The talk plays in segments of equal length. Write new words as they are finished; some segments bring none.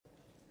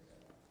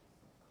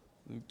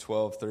Luke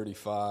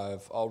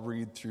 12:35. I'll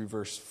read through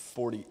verse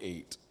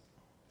 48.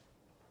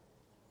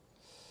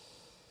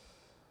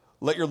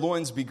 Let your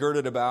loins be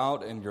girded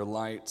about and your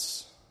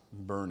lights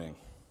burning.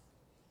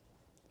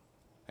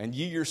 And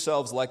ye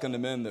yourselves like unto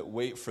men that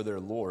wait for their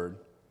Lord,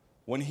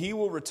 when he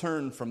will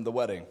return from the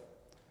wedding,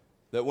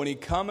 that when he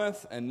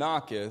cometh and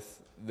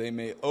knocketh, they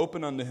may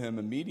open unto him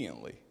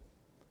immediately.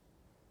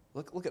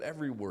 Look at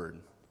every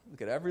word.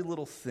 Look at every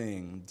little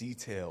thing,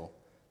 detail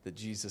that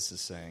Jesus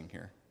is saying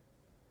here.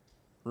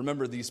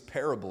 Remember these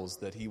parables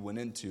that he went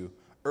into,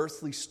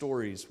 earthly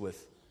stories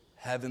with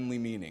heavenly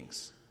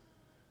meanings.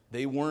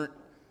 They weren't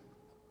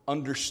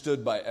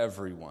understood by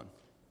everyone.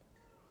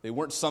 They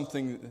weren't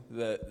something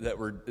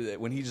that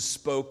when he just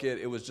spoke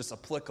it was just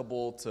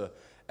applicable to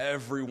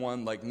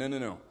everyone. Like,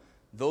 no.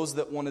 Those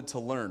that wanted to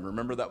learn.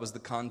 Remember, that was the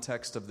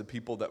context of the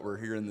people that were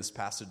here in this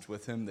passage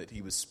with him that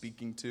he was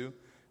speaking to.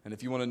 And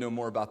if you want to know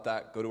more about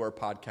that, go to our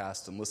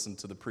podcast and listen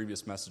to the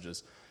previous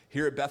messages.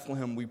 Here at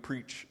Bethlehem, we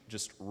preach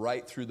just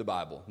right through the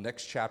Bible.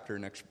 Next chapter,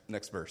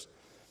 next verse.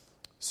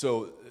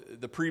 So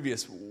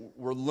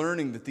we're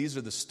learning that these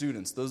are the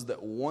students, those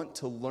that want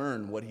to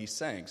learn what he's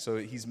saying. So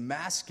he's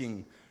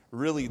masking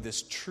really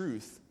this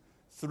truth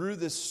through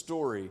this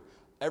story.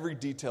 Every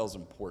detail is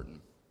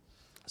important.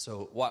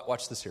 So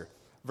watch this here.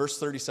 Verse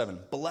 37,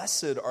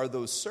 blessed are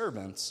those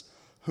servants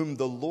whom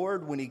the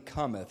Lord, when he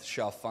cometh,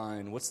 shall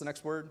find. What's the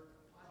next word?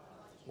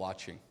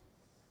 Watching.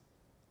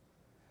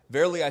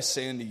 Verily I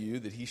say unto you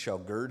that he shall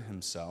gird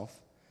himself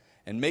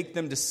and make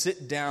them to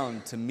sit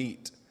down to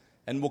meat,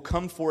 and will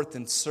come forth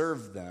and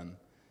serve them.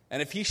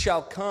 And if he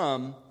shall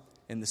come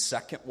in the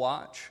second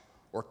watch,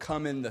 or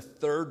come in the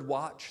third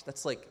watch,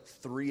 that's like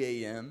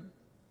 3 a.m.,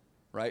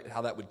 right?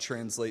 How that would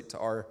translate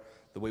to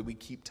the way we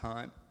keep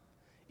time.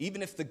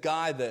 Even if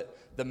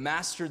the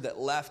master that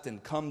left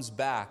and comes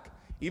back,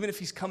 even if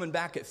he's coming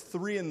back at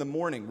 3 in the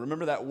morning,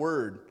 remember that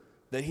word,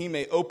 that he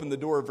may open the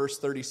door, verse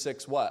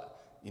 36, what?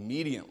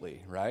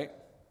 Immediately, right?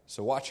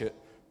 So watch it.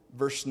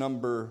 Verse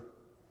number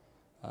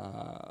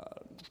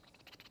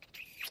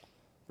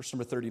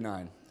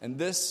 39. And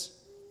this,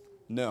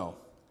 know,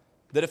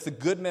 that if the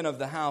good men of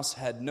the house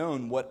had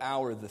known what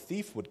hour the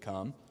thief would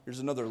come, here's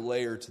another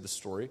layer to the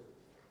story,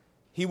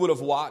 he would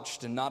have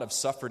watched and not have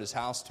suffered his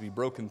house to be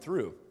broken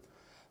through.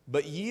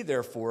 But ye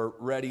therefore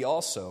ready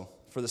also,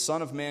 for the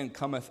Son of Man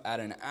cometh at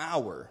an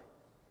hour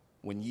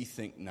when ye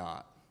think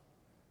not.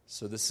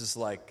 So this is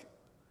like,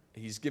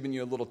 he's giving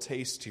you a little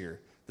taste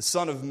here. The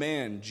Son of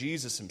Man,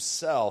 Jesus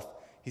himself,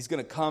 he's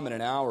going to come in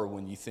an hour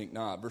when you think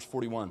not. Verse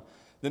 41,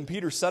 then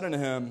Peter said unto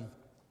him,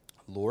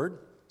 Lord,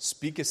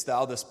 speakest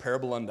thou this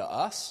parable unto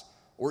us,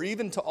 or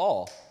even to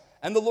all?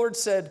 And the Lord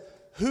said,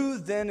 who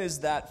then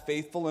is that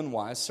faithful and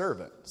wise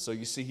servant? So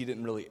you see, he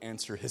didn't really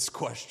answer his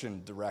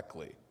question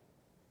directly.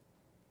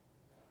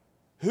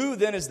 Who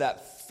then is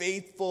that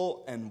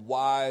faithful and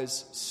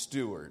wise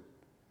steward,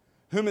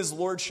 whom his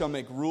Lord shall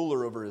make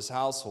ruler over his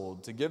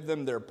household, to give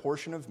them their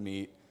portion of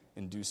meat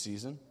in due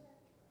season?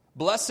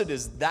 Blessed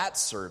is that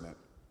servant,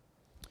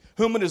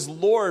 whom his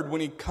Lord, when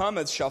he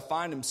cometh, shall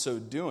find him so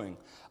doing.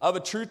 Of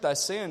a truth I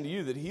say unto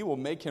you, that he will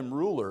make him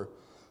ruler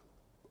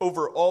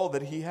over all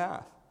that he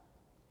hath.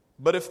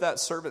 But if that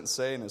servant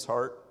say in his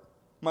heart,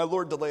 my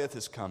Lord delayeth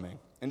his coming,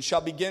 and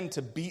shall begin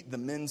to beat the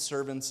men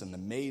servants and the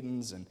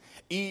maidens, and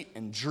eat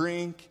and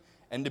drink,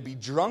 and to be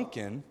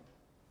drunken,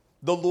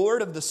 the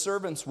Lord of the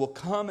servants will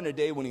come in a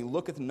day when he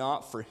looketh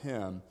not for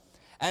him,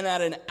 and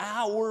at an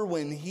hour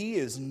when he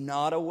is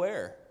not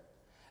aware,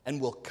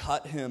 and will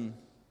cut him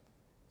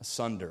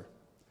asunder,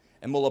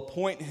 and will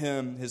appoint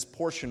him his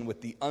portion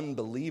with the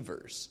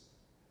unbelievers.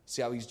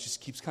 See how he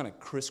just keeps kind of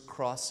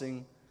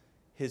crisscrossing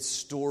his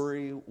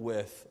story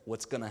with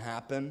what's going to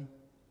happen?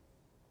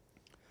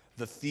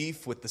 The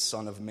thief with the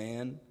Son of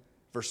Man.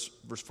 Verse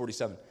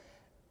 47.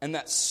 And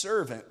that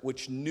servant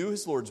which knew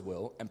his Lord's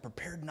will and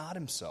prepared not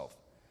himself,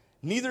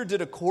 neither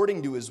did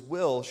according to his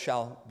will,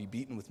 shall be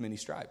beaten with many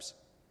stripes.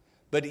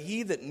 But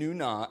he that knew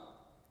not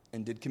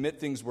and did commit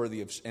things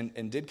worthy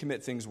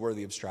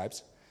of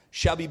stripes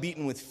shall be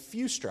beaten with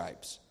few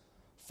stripes.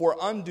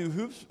 For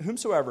unto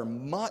whomsoever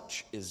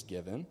much is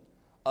given,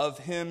 of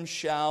him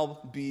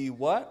shall be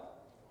what?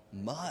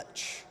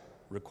 Much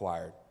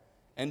required.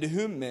 And to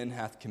whom men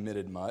hath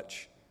committed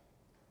much,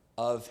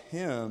 of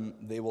him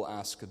they will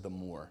ask the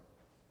more.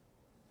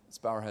 Let's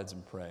bow our heads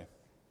and pray.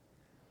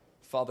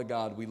 Father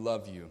God, we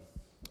love you.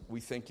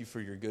 We thank you for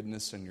your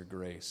goodness and your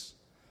grace.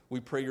 We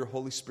pray your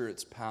Holy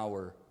Spirit's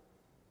power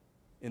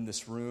in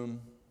this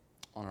room,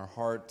 on our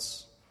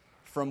hearts,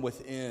 from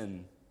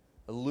within.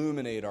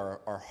 Illuminate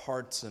our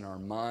hearts and our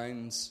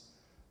minds,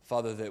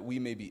 Father, that we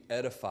may be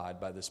edified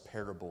by this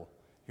parable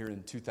here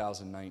in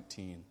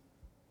 2019.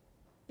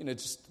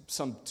 Just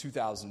some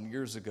 2,000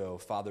 years ago,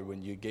 Father,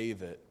 when you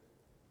gave it,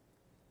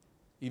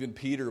 even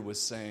Peter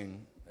was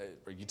saying,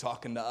 are you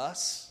talking to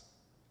us?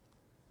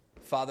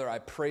 Father, I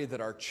pray that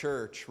our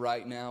church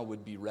right now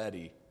would be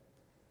ready,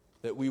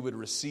 that we would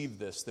receive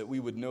this, that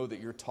we would know that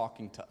you're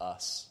talking to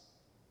us,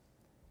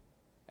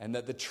 and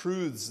that the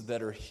truths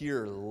that are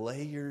here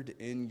layered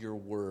in your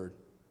word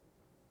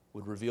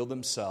would reveal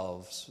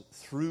themselves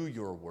through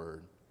your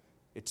word.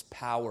 It's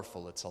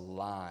powerful, it's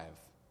alive,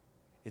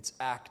 it's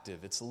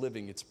active, it's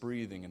living, it's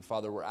breathing. And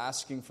Father, we're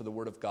asking for the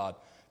word of God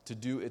to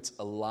do its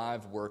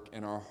alive work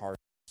in our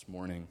hearts this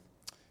morning.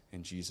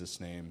 In Jesus'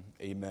 name,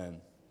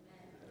 amen.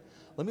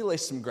 Let me lay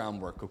some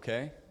groundwork,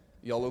 okay?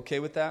 Y'all okay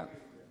with that?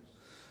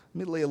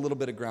 Let me lay a little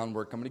bit of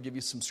groundwork. I'm going to give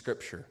you some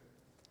scripture.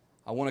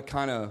 I want to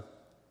kind of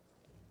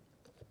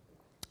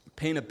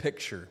paint a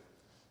picture,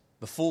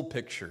 the full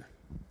picture,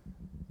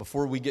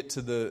 before we get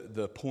to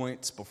the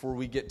points, before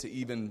we get to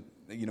even,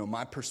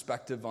 my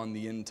perspective on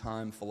the end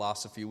time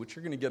philosophy, which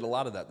you're going to get a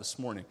lot of that this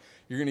morning.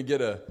 You're going to get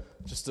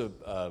just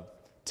a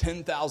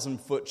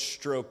 10,000-foot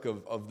stroke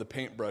of the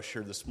paintbrush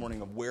here this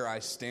morning of where I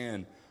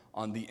stand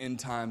on the end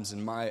times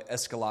in my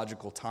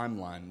eschatological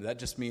timeline. That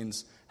just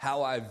means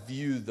how I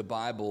view the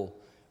Bible,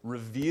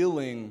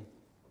 revealing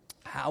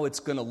how it's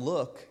going to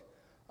look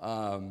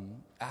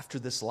after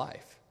this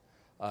life.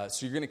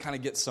 So you're going to kind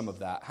of get some of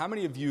that. How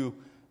many of you,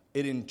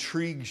 it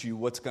intrigues you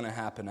what's going to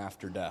happen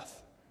after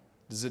death?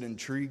 Does it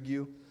intrigue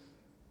you?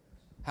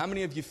 How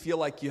many of you feel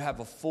like you have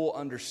a full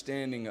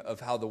understanding of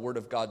how the Word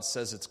of God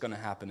says it's going to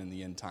happen in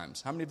the end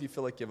times? How many of you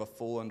feel like you have a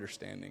full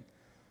understanding?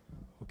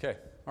 Okay,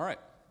 all right.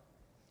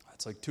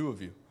 That's like two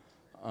of you.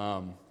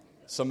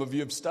 Some of you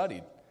have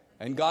studied.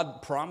 And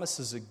God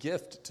promises a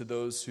gift to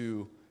those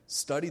who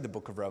study the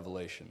book of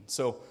Revelation.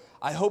 So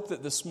I hope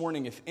that this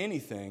morning, if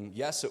anything,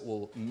 yes, it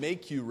will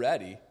make you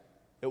ready.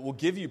 It will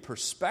give you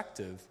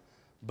perspective,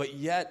 but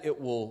yet it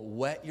will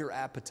whet your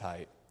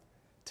appetite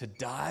to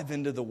dive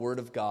into the Word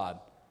of God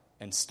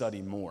and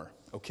study more.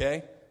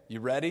 Okay? You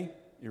ready?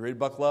 You ready to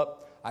buckle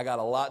up? I got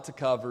a lot to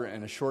cover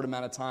in a short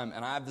amount of time,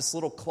 and I have this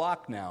little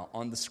clock now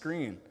on the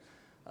screen.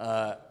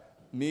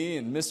 Me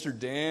and Mr.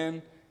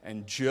 Dan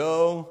and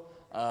Joe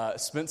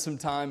spent some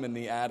time in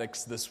the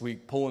attics this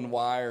week pulling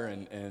wire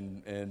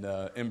and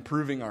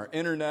improving our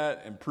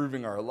internet,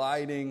 improving our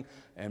lighting,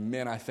 and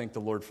man, I thank the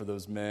Lord for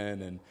those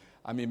men. And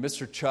I mean,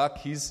 Mr. Chuck,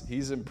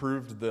 he's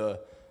improved the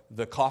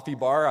coffee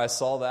bar. I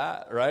saw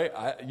that, right?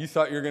 You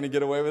thought you were going to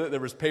get away with it. There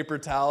was paper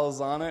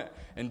towels on it.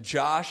 And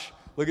Josh,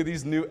 look at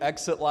these new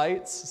exit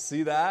lights.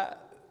 See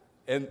that?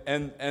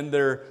 And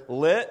they're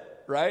lit,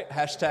 right?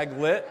 Hashtag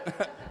lit.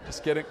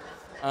 Just kidding.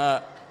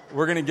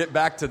 We're going to get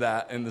back to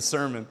that in the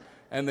sermon.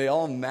 And they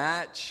all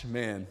match.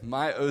 Man,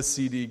 my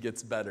OCD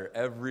gets better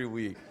every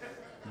week.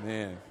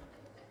 Man.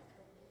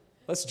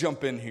 Let's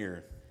jump in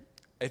here.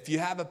 If you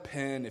have a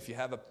pen, if you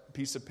have a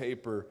piece of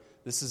paper,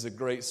 this is a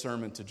great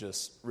sermon to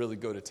just really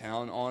go to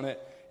town on it.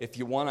 If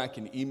you want, I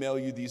can email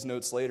you these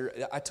notes later.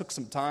 I took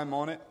some time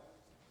on it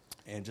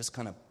and just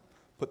kind of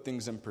put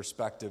things in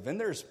perspective. And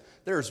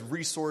there's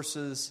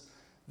resources.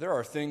 There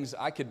are things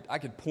I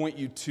could point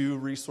you to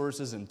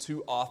resources and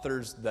to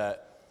authors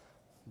that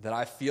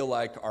I feel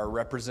like are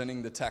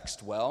representing the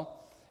text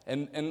well.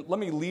 And let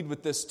me lead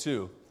with this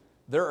too.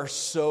 There are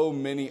so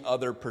many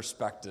other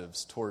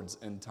perspectives towards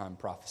end-time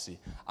prophecy.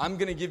 I'm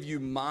going to give you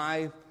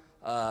my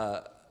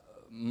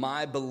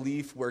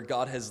belief where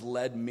God has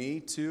led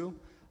me to.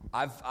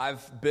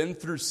 I've been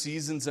through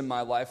seasons in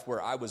my life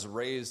where I was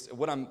raised.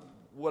 What I'm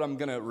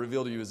going to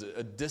reveal to you is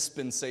a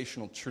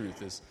dispensational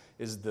truth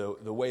is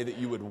the way that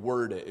you would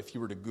word it if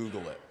you were to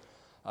Google it.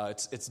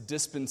 It's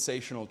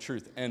dispensational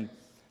truth. And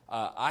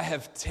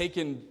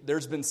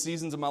there's been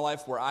seasons in my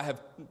life where I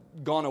have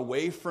gone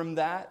away from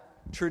that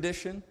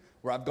tradition,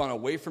 where I've gone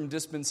away from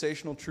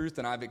dispensational truth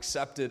and I've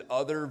accepted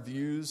other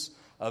views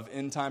of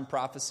end-time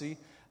prophecy.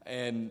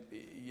 And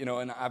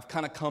I've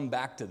kind of come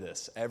back to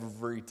this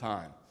every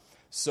time.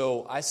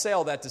 So I say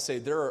all that to say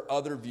there are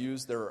other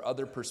views, there are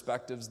other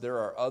perspectives, there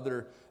are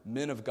other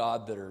men of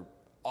God that are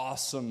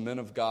awesome men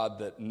of God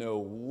that know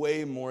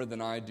way more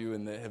than I do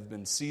and that have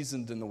been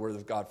seasoned in the Word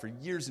of God for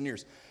years and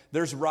years.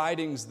 There's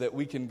writings that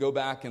we can go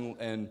back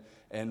and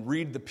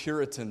read the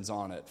Puritans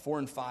on it, 400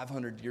 and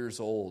 500 years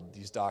old,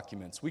 these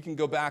documents. We can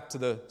go back to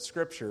the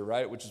Scripture,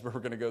 right, which is where we're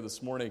going to go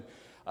this morning,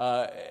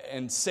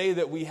 and say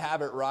that we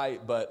have it right,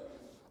 but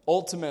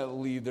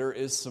ultimately, there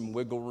is some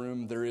wiggle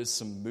room, there is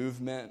some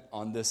movement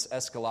on this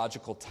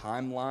eschatological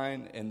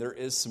timeline, and there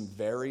is some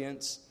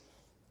variance.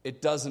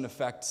 It doesn't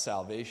affect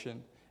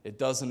salvation. It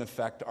doesn't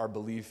affect our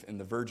belief in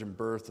the virgin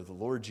birth of the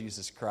Lord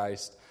Jesus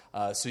Christ.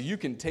 So you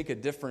can take a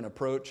different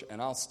approach, and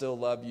I'll still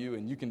love you,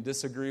 and you can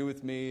disagree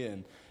with me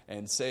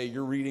and say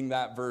you're reading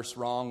that verse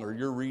wrong or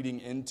you're reading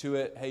into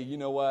it. Hey, you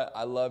know what?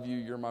 I love you.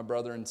 You're my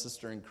brother and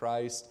sister in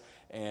Christ.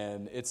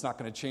 And it's not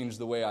going to change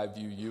the way I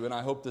view you, and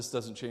I hope this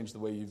doesn't change the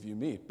way you view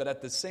me. But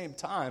at the same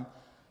time,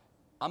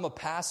 I'm a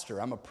pastor,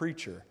 I'm a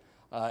preacher,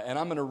 and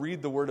I'm going to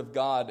read the Word of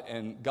God,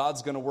 and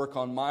God's going to work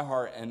on my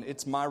heart, and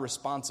it's my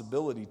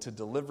responsibility to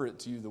deliver it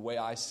to you the way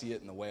I see it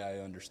and the way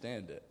I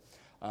understand it.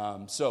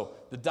 So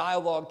the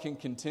dialogue can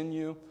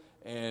continue,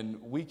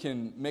 and we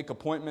can make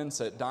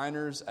appointments at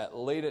diners at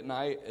late at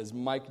night. As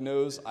Mike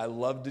knows, I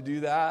love to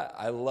do that.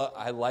 I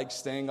like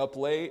staying up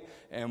late,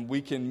 and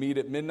we can meet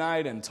at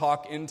midnight and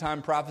talk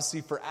end-time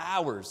prophecy for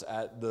hours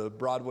at the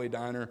Broadway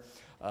Diner.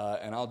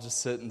 and I'll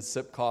just sit and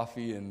sip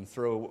coffee and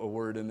throw a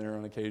word in there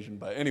on occasion.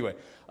 But anyway,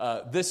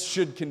 this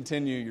should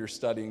continue your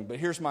studying. But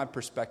here's my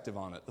perspective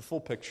on it, the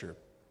full picture.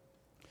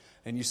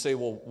 And you say,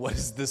 well, what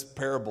does this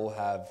parable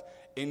have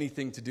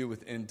anything to do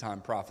with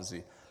end-time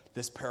prophecy?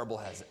 This parable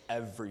has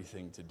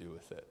everything to do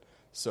with it.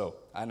 So,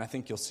 and I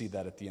think you'll see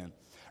that at the end.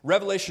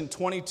 Revelation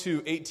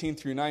 22, 18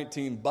 through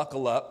 19,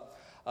 buckle up.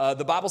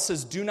 The Bible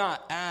says, do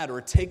not add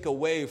or take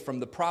away from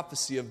the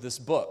prophecy of this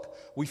book.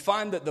 We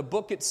find that the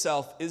book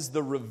itself is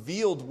the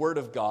revealed word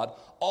of God,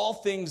 all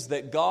things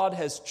that God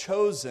has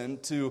chosen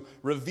to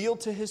reveal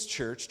to his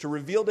church, to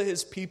reveal to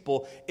his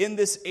people in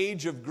this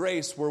age of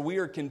grace where we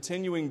are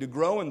continuing to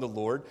grow in the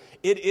Lord.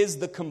 It is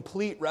the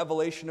complete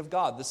revelation of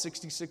God, the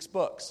 66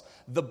 books,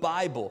 the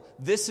Bible.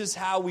 This is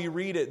how we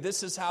read it.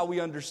 This is how we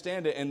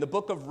understand it. And the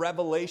book of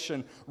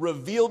Revelation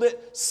revealed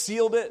it,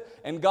 sealed it,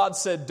 and God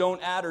said,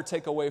 don't add or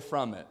take away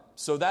from it.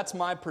 So that's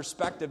my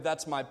perspective.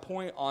 That's my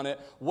point on it.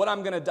 What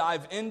I'm going to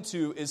dive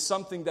into is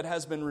something that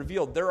has been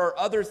revealed. There are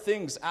other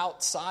things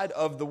outside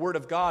of the Word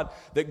of God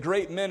that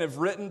great men have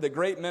written, that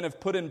great men have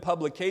put in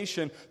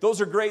publication.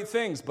 Those are great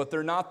things, but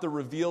they're not the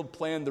revealed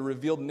plan, the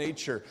revealed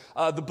nature.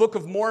 The Book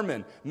of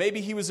Mormon,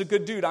 maybe he was a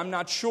good dude, I'm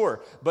not sure.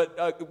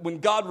 But when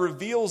God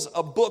reveals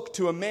a book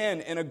to a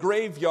man in a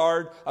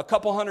graveyard a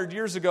couple hundred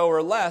years ago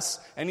or less,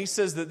 and he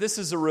says that this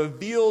is a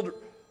revealed...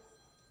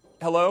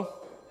 Hello?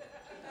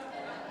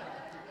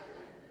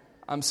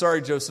 I'm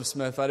sorry, Joseph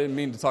Smith. I didn't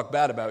mean to talk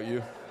bad about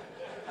you.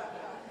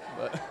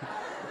 But,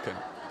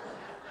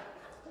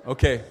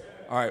 okay.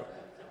 All right.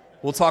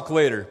 We'll talk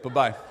later.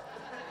 Bye-bye.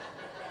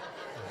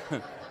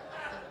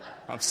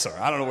 I'm sorry.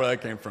 I don't know where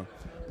that came from.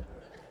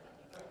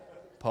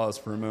 Pause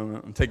for a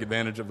moment and take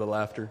advantage of the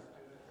laughter.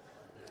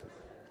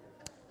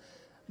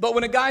 But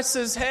when a guy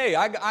says, hey,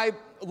 I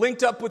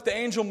linked up with the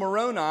angel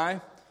Moroni,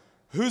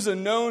 who's a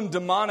known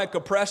demonic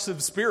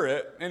oppressive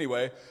spirit,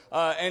 anyway,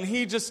 and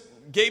he just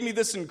gave me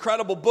this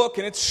incredible book,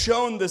 and it's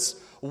shown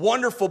this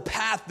wonderful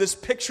path, this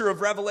picture of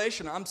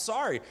Revelation. I'm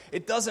sorry,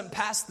 it doesn't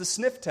pass the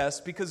sniff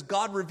test because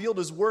God revealed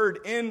his word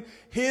in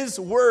his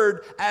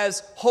word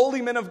as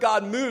holy men of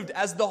God moved,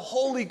 as the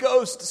Holy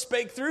Ghost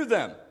spake through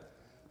them.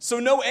 So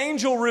no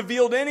angel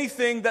revealed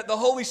anything that the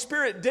Holy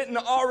Spirit didn't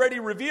already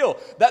reveal.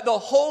 That the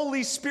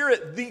Holy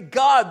Spirit, the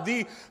God,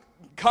 the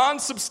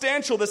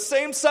consubstantial, the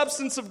same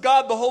substance of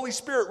God, the Holy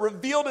Spirit,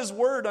 revealed his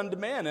word unto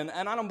man. And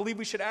I don't believe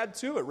we should add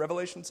to it.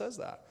 Revelation says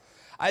that.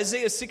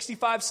 Isaiah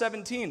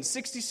 65:17,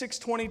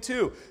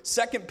 66:22,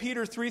 2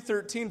 Peter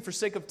 3:13, for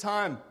sake of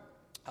time.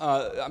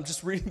 I'm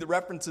just reading the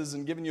references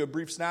and giving you a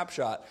brief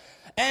snapshot.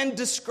 And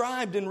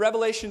described in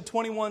Revelation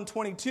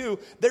 21:22,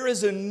 there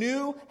is a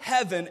new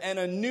heaven and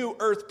a new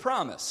earth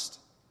promised.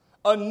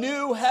 A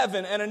new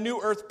heaven and a new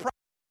earth promised.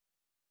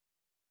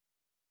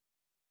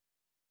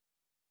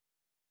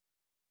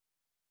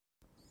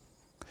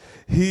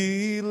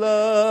 He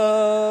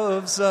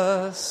loves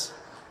us.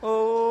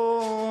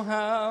 Oh,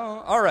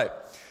 how. All right.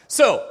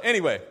 So,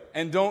 anyway,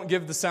 and don't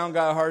give the sound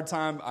guy a hard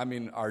time. I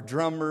mean, our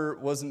drummer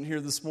wasn't here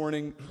this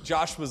morning.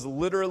 Josh was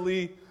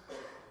literally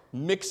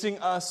mixing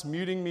us,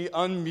 muting me,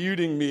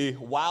 unmuting me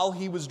while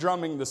he was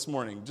drumming this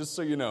morning, just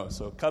so you know.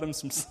 So, cut him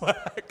some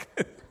slack.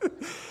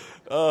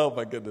 Oh,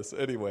 my goodness.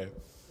 Anyway.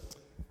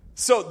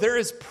 So, there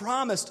is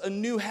promised a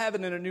new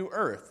heaven and a new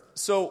earth.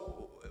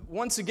 So,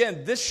 once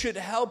again, this should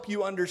help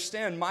you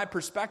understand my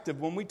perspective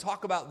when we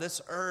talk about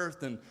this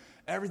earth and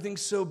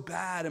everything's so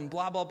bad and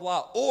blah, blah,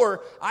 blah.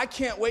 Or, I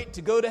can't wait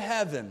to go to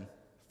heaven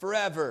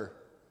forever.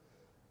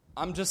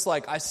 I'm just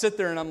like, I sit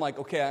there and I'm like,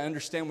 okay, I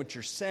understand what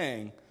you're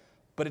saying,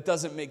 but it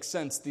doesn't make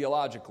sense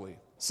theologically.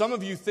 Some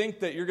of you think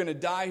that you're going to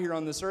die here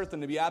on this earth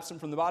and to be absent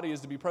from the body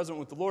is to be present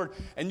with the Lord,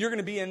 and you're going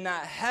to be in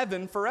that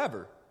heaven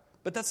forever.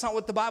 But that's not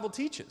what the Bible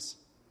teaches.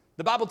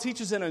 The Bible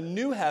teaches in a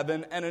new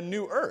heaven and a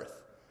new earth.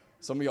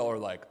 Some of y'all are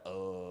like,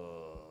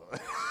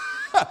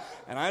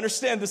 And I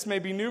understand this may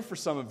be new for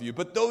some of you,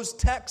 but those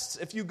texts,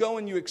 if you go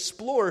and you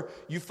explore,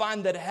 you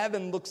find that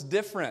heaven looks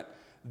different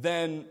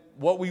than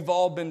what we've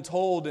all been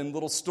told in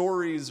little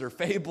stories or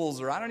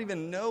fables, or I don't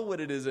even know what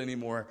it is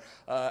anymore,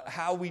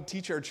 how we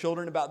teach our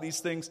children about these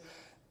things.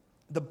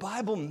 The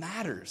Bible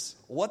matters.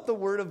 What the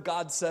Word of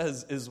God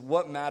says is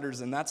what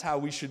matters, and that's how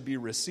we should be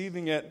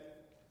receiving it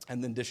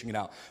and then dishing it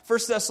out. 1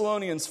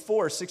 Thessalonians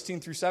 4, 16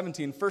 through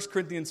 17, 1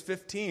 Corinthians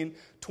 15,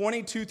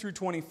 22 through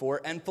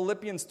 24, and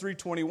Philippians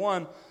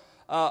 3:21,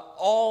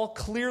 all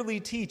clearly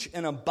teach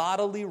in a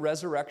bodily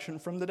resurrection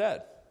from the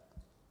dead.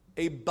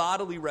 A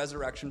bodily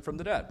resurrection from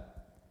the dead.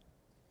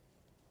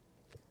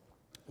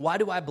 Why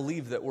do I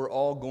believe that we're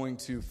all going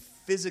to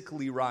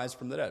physically rise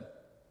from the dead?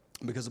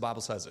 Because the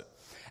Bible says it.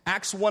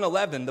 Acts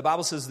 1:11, the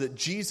Bible says that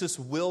Jesus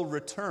will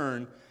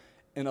return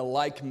in a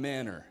like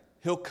manner.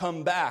 He'll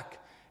come back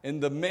in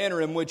the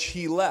manner in which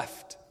he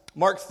left.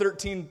 Mark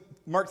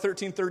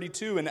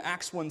 13:32 and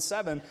Acts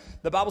 1:7,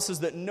 the Bible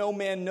says that no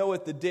man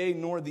knoweth the day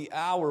nor the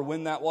hour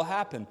when that will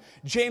happen.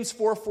 James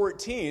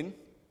 4:14,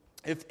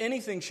 if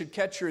anything should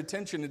catch your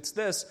attention, it's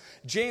this.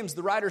 James,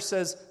 the writer,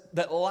 says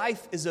that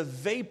life is a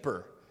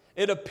vapor.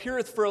 It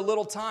appeareth for a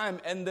little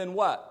time and then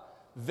what?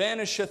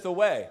 Vanisheth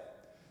away.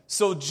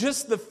 So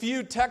just the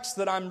few texts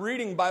that I'm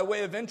reading by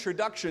way of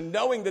introduction,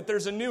 knowing that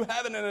there's a new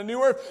heaven and a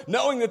new earth,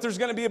 knowing that there's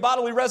going to be a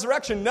bodily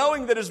resurrection,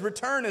 knowing that his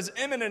return is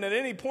imminent at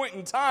any point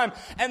in time,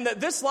 and that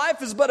this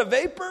life is but a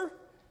vapor,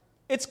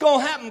 it's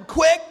going to happen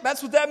quick.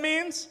 That's what that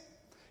means.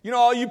 You know,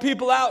 all you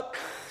people out,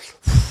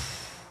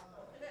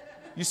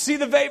 you see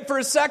the vape for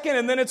a second,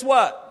 and then it's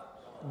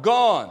what?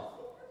 Gone.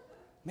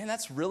 Man,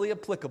 that's really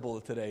applicable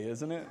today,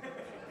 isn't it?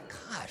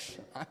 Gosh,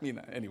 I mean,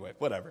 anyway,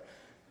 whatever.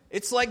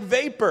 It's like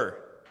vapor.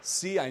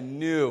 See, I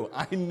knew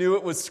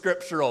it was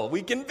scriptural.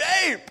 We can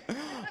vape.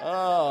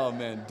 Oh,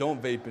 man,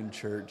 don't vape in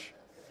church.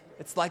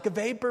 It's like a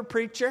vapor,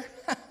 preacher.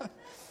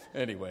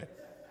 Anyway.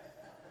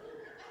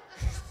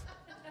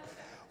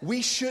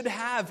 We should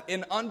have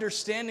an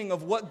understanding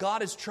of what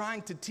God is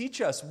trying to teach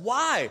us.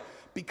 Why?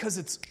 Because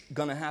it's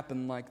going to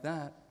happen like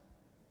that.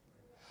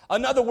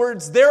 In other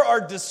words, there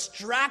are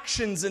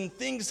distractions and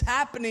things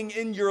happening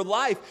in your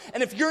life.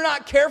 And if you're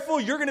not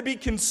careful, you're going to be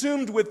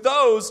consumed with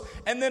those.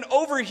 And then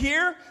over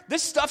here,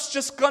 this stuff's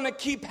just going to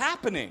keep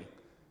happening.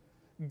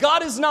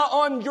 God is not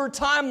on your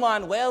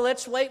timeline. Well,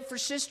 let's wait for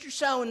Sister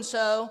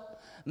So-and-so.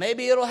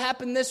 Maybe it'll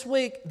happen this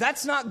week.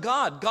 That's not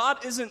God.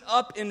 God isn't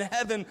up in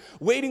heaven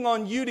waiting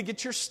on you to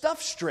get your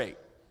stuff straight.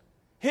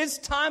 His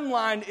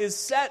timeline is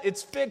set.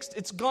 It's fixed.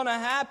 It's going to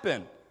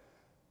happen.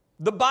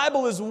 The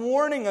Bible is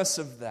warning us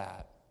of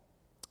that.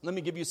 Let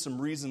me give you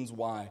some reasons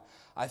why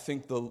I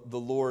think the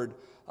Lord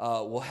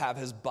will have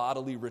his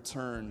bodily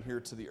return here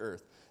to the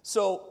earth.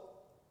 So,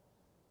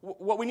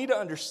 what we need to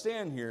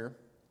understand here,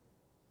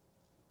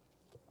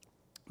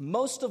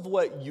 most of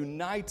what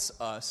unites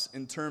us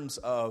in terms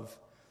of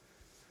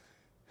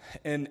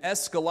an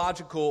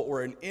eschatological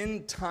or an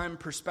end-time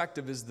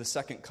perspective is the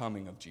second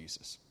coming of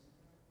Jesus.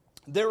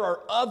 There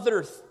are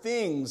other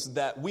things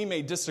that we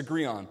may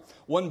disagree on,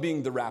 one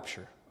being the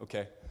rapture,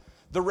 okay?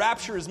 The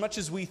rapture, as much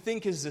as we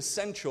think is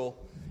essential,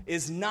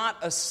 is not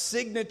a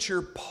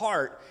signature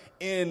part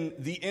in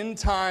the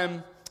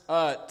end-time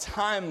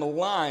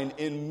timeline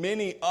in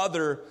many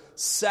other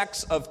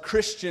sects of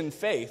Christian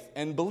faith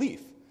and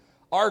belief.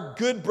 Our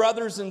good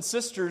brothers and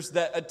sisters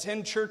that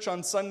attend church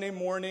on Sunday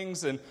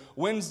mornings and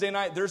Wednesday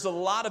night, there's a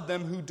lot of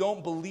them who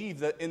don't believe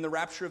that in the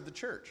rapture of the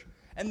church.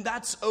 And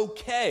that's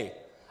okay.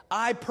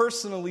 I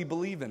personally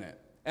believe in it.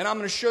 And I'm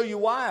going to show you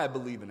why I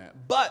believe in it.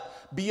 But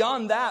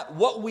beyond that,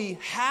 what we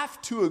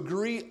have to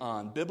agree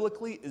on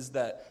biblically is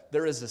that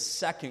there is a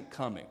second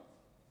coming.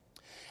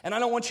 And I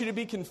don't want you to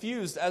be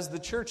confused as the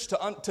church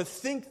to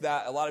think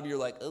that. A lot of you are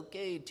like,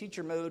 okay,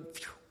 teacher mode.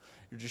 Phew,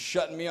 you're just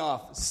shutting me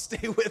off.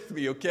 Stay with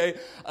me, okay?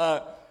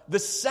 The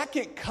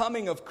second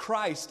coming of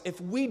Christ,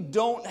 if we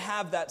don't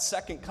have that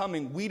second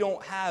coming, we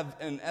don't have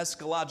an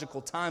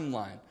eschatological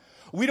timeline.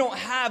 We don't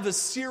have a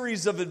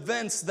series of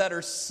events that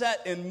are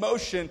set in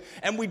motion,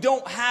 and we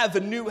don't have a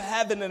new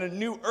heaven and a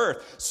new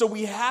earth. So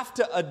we have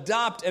to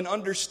adopt and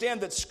understand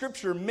that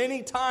Scripture,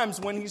 many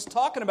times when he's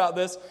talking about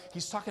this,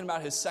 he's talking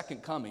about his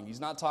second coming. He's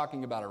not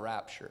talking about a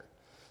rapture.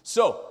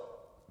 So,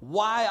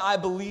 why I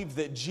believe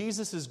that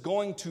Jesus is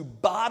going to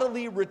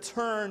bodily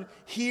return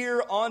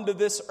here onto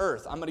this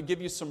earth. I'm going to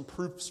give you some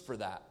proofs for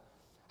that.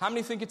 How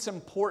many think it's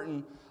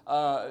important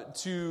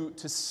to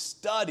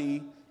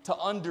study, to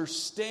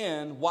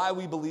understand why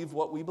we believe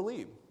what we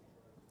believe?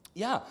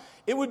 Yeah,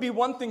 it would be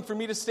one thing for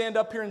me to stand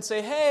up here and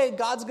say, hey,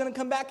 God's going to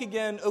come back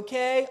again.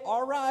 Okay,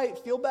 all right,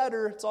 feel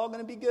better. It's all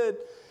going to be good.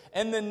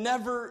 And then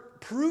never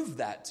prove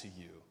that to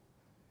you.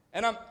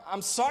 And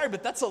I'm sorry,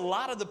 but that's a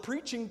lot of the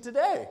preaching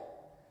today.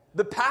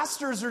 The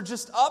pastors are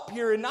just up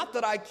here, and not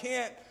that I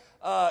can't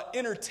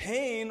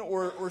entertain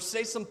or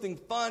say something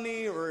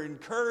funny or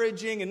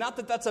encouraging, and not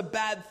that that's a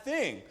bad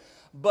thing.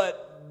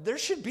 But there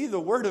should be the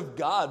Word of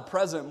God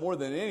present more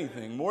than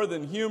anything, more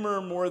than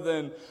humor, more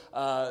than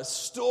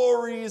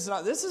stories.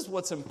 This is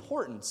what's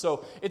important.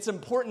 So it's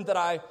important that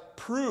I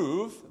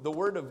prove the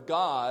Word of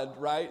God,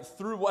 right,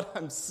 through what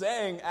I'm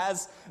saying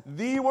as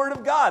the Word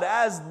of God,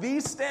 as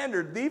the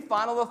standard, the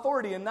final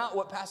authority, and not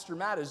what Pastor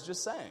Matt is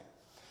just saying.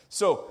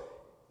 So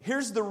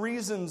here's the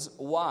reasons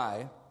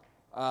why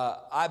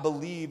I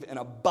believe in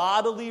a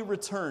bodily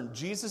return.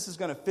 Jesus is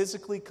going to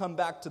physically come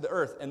back to the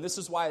earth, and this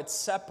is why it's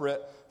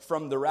separate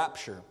from the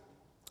rapture.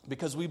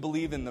 Because we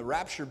believe in the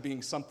rapture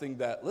being something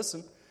that,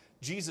 listen,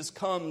 Jesus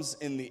comes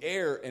in the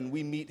air and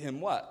we meet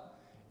him what?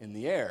 In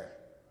the air.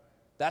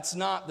 That's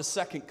not the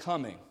second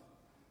coming.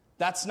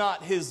 That's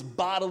not his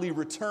bodily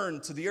return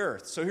to the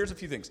earth. So here's a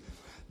few things.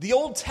 The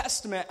Old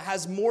Testament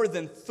has more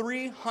than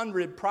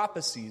 300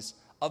 prophecies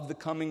of the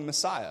coming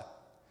Messiah.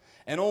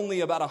 And only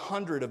about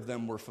 100 of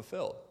them were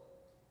fulfilled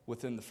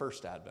within the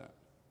first advent.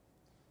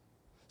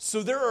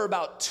 So there are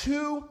about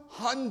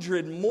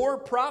 200 more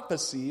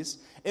prophecies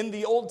in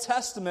the Old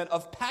Testament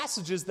of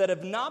passages that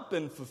have not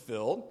been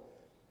fulfilled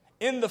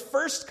in the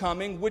first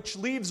coming, which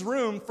leaves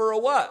room for a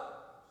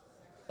what?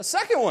 A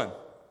second one.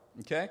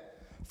 Okay?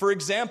 For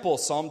example,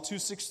 Psalm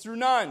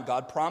 2:6-9,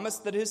 God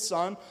promised that his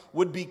son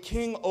would be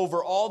king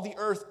over all the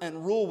earth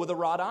and rule with a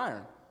rod of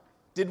iron.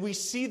 Did we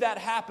see that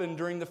happen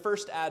during the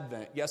first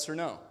advent? Yes or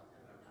no?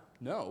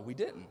 No, we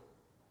didn't.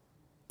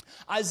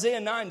 Isaiah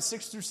 9,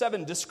 6 through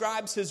 7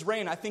 describes his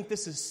reign. I think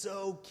this is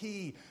so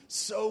key,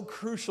 so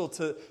crucial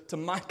to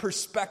my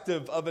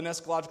perspective of an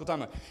eschatological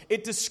timeline.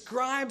 It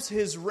describes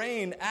his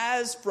reign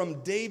as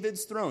from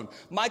David's throne.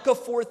 Micah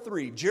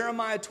 4:3,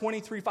 Jeremiah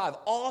 23:5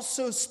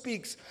 also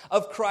speaks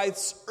of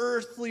Christ's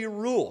earthly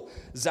rule.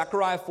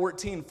 Zechariah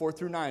 14, 4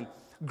 through 9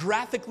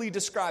 graphically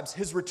describes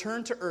his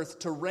return to earth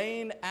to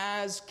reign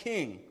as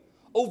king.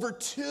 Over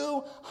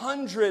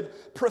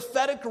 200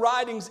 prophetic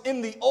writings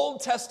in the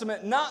Old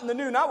Testament, not in the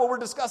New, not what we're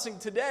discussing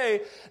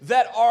today,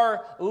 that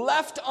are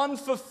left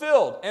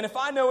unfulfilled. And if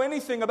I know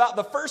anything about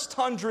the first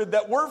 100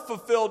 that were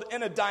fulfilled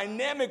in a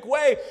dynamic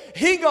way,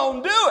 he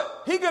gonna do it.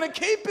 He gonna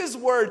keep his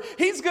word.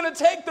 He's gonna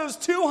take those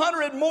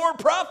 200 more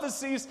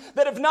prophecies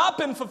that have not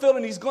been fulfilled,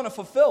 and he's gonna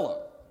fulfill them.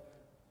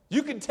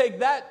 You can take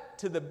that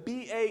to the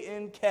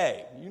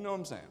B-A-N-K. You know what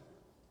I'm saying?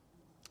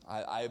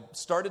 I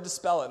started to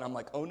spell it, and I'm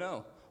like, oh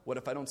no. What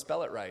if I don't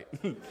spell it right?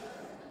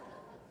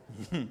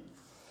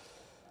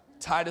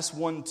 Titus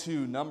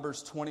 1:2,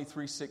 Numbers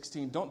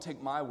 23:16. Don't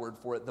take my word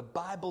for it. The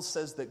Bible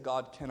says that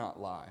God cannot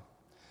lie.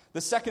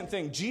 The second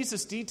thing,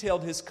 Jesus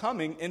detailed his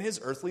coming in his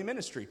earthly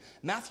ministry.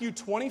 Matthew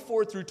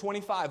 24 through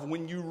 25,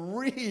 when you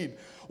read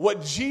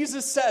what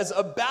Jesus says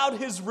about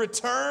his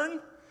return,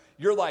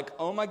 you're like,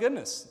 oh my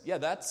goodness, yeah,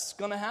 that's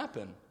going to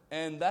happen.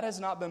 And that has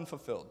not been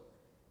fulfilled.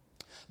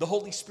 The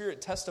Holy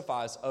Spirit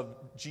testifies of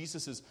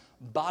Jesus'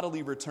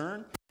 bodily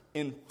return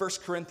in 1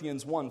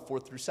 Corinthians 1, 4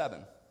 through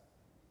 7.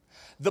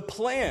 The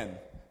plan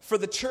for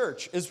the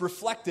church is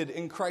reflected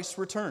in Christ's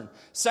return.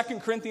 2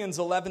 Corinthians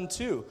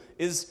 11:2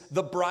 is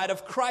the bride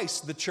of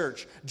Christ, the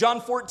church.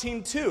 John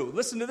 14:2,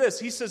 listen to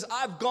this. He says,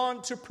 I've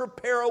gone to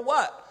prepare a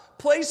what?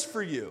 Place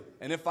for you.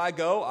 And if I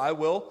go, I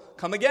will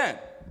come again.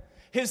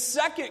 His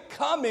second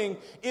coming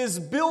is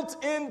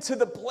built into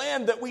the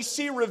plan that we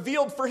see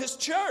revealed for his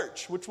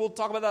church, which we'll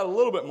talk about that a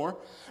little bit more.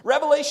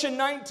 Revelation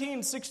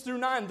 19, 6 through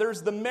 9,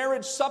 there's the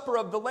marriage supper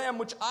of the Lamb,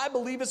 which I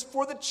believe is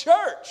for the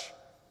church.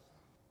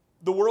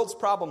 The world's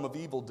problem of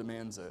evil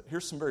demands it.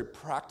 Here's some very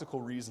practical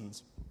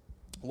reasons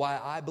why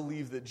I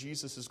believe that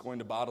Jesus is going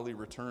to bodily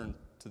return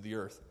to the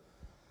earth.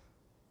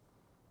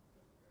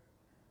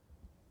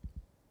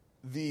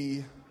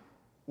 The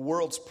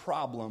world's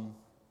problem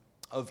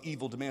of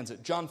evil demands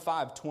it. John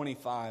 5,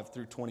 25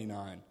 through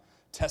 29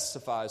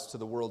 testifies to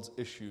the world's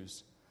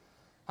issues.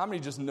 How many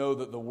just know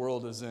that the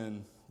world is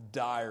in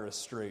dire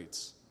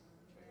straits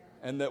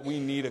and that we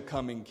need a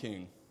coming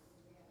king?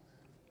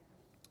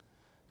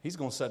 He's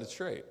going to set it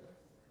straight.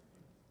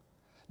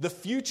 The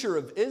future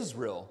of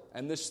Israel,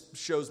 and this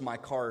shows my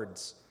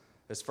cards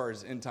as far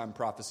as end time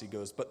prophecy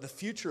goes, but the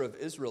future of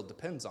Israel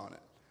depends on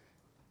it.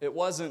 It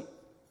wasn't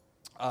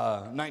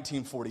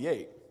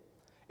 1948.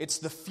 It's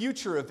the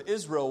future of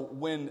Israel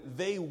when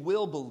they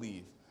will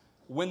believe,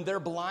 when their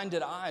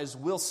blinded eyes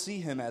will see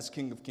him as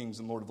King of Kings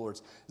and Lord of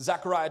Lords.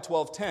 Zechariah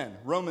 12:10,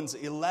 Romans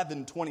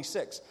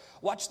 11:26.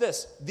 Watch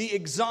this, the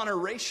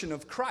exoneration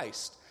of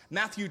Christ.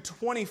 Matthew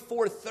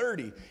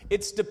 24:30,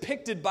 it's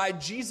depicted by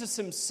Jesus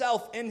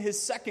himself in his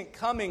second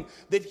coming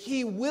that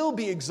he will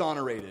be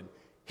exonerated.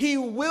 He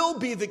will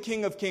be the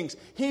King of Kings.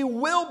 He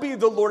will be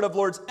the Lord of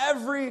Lords.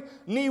 Every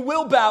knee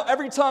will bow.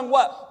 Every tongue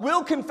what?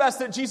 Will confess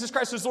that Jesus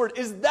Christ is Lord.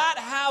 Is that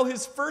how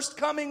his first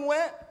coming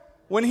went?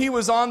 When he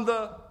was on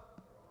the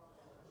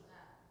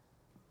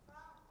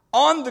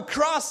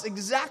cross?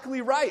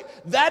 Exactly right.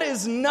 That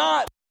is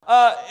not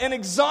an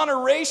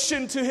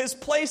exoneration to his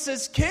place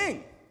as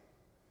king.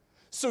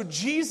 So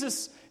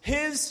Jesus,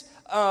 his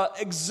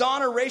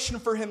exoneration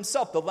for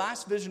himself, the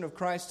last vision of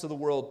Christ to the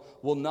world,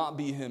 will not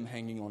be him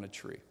hanging on a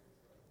tree.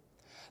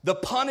 The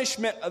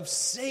punishment of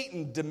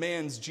Satan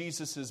demands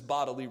Jesus'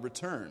 bodily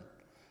return.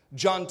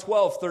 John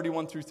 12,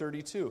 31 through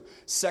 32.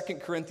 2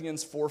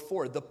 Corinthians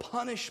 4:4. The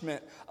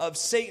punishment of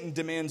Satan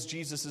demands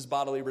Jesus'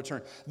 bodily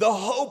return. The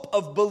hope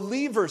of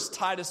believers,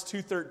 Titus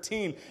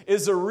 2:13,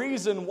 is a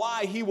reason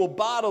why he will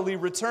bodily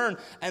return.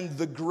 And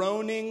the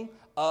groaning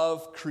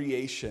of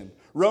creation.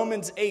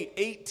 Romans 8,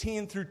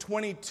 18 through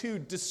 22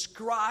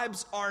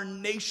 describes our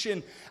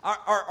nation,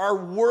 our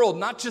world,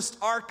 not just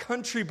our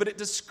country, but it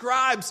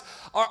describes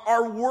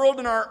our world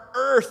and our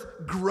earth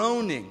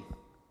groaning.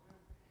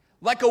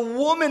 Like a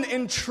woman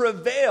in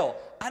travail.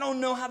 I don't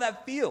know how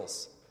that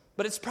feels,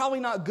 but it's probably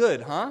not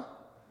good, huh?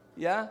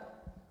 Yeah?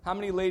 How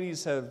many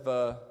ladies have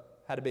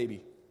had a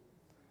baby?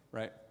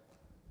 Right?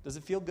 Does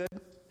it feel good?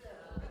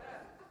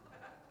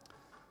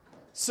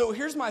 So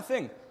here's my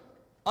thing.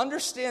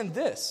 Understand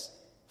this.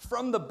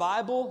 From the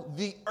Bible,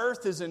 the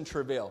earth is in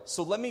travail.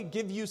 So let me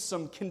give you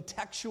some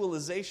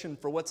contextualization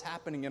for what's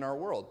happening in our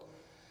world.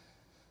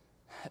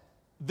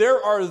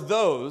 There are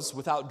those,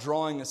 without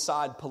drawing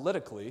aside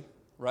politically,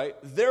 right?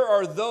 There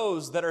are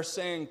those that are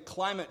saying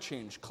climate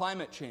change,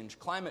 climate change,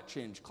 climate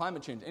change,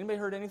 climate change. Anybody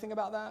heard anything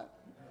about that?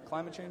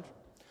 Climate change?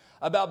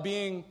 About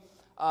being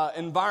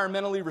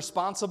environmentally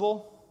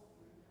responsible?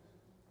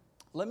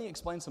 Let me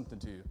explain something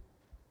to you.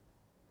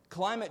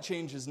 Climate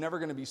change is never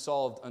going to be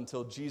solved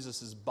until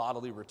Jesus'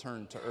 bodily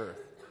return to earth.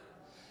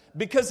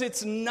 Because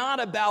it's not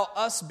about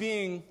us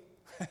being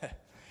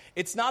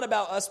It's not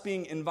about us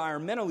being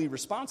environmentally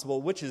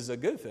responsible, which is a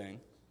good thing,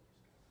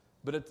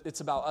 but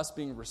it's about us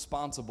being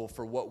responsible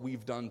for what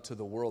we've done to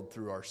the world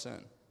through our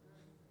sin.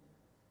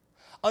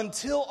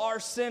 Until our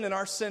sin and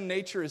our sin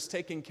nature is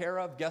taken care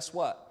of, guess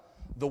what?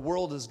 The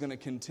world is going to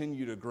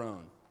continue to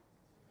groan.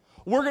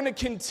 We're going to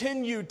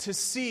continue to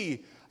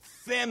see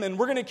famine.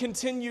 We're going to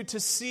continue to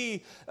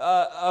see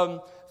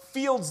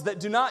fields that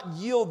do not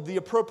yield the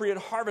appropriate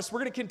harvest.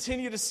 We're going to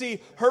continue to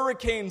see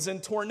hurricanes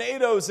and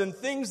tornadoes and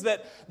things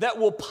that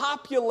will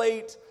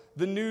populate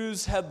the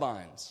news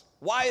headlines.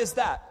 Why is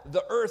that?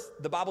 The earth,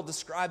 the Bible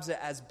describes it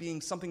as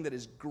being something that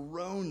is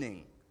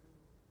groaning.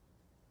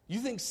 You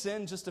think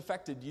sin just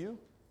affected you?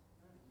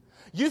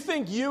 You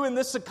think you in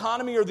this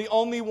economy are the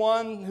only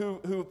one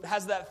who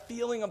has that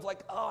feeling of like,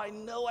 oh, I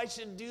know I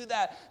should do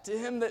that. To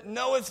him that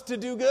knoweth to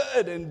do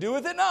good and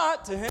doeth it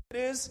not, to him it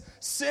is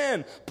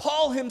sin.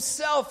 Paul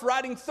himself,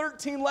 writing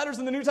 13 letters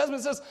in the New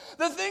Testament, says,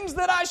 the things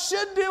that I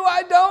should do,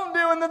 I don't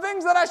do. And the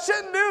things that I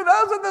shouldn't do,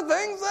 those are the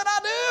things that I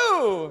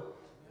do.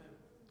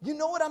 You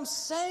know what I'm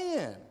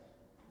saying?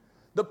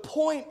 The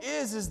point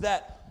is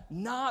that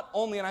not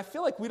only, and I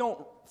feel like we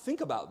don't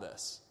think about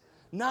this,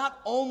 not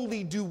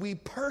only do we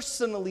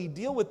personally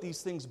deal with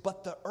these things,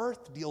 but the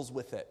earth deals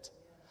with it.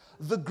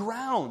 The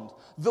ground,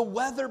 the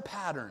weather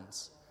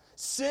patterns.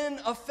 Sin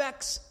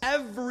affects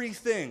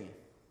everything.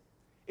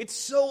 It's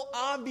so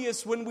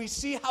obvious when we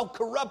see how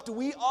corrupt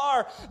we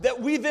are that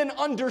we then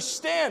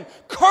understand.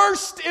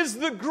 Cursed is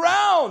the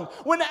ground.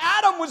 When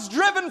Adam was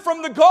driven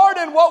from the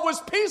garden, what was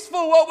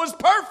peaceful, what was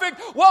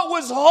perfect, what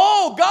was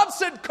whole, God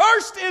said,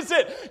 cursed is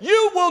it.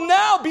 You will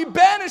now be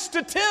banished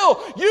to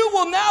till. You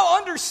will now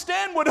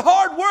understand what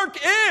hard work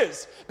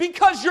is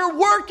because you're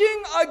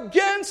working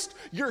against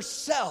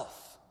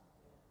yourself.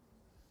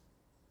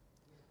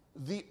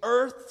 The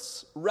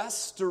earth's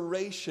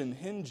restoration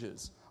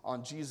hinges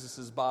on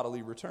Jesus'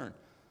 bodily return.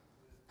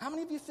 How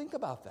many of you think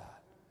about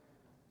that?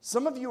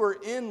 Some of you are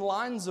in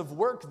lines of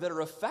work that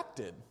are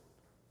affected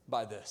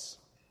by this.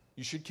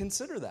 You should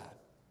consider that.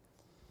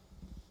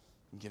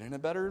 Get in a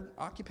better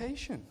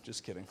occupation.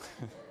 Just kidding.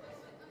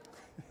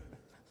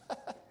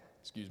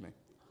 Excuse me.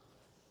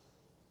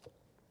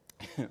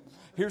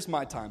 Here's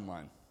my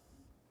timeline.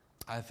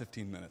 I have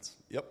 15 minutes.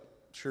 Yep,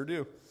 sure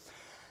do.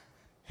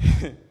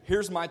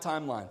 Here's my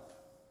timeline.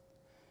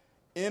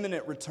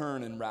 Imminent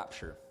return and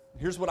rapture.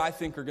 Here's what I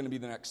think are going to be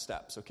the next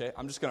steps, okay?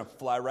 I'm just going to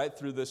fly right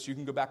through this. You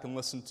can go back and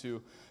listen to,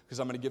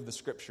 because I'm going to give the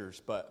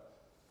scriptures, but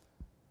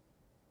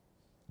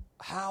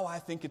how I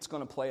think it's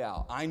going to play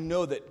out. I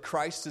know that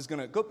Christ is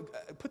going to, go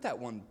put that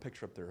one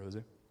picture up there, Jose.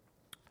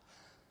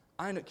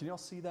 I know, can y'all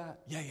see that?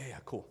 Yeah,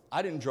 cool.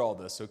 I didn't draw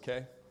this,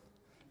 okay?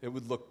 It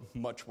would look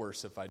much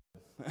worse if I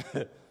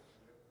did.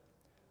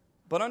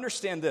 But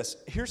understand this.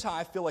 Here's how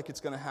I feel like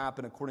it's going to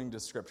happen according to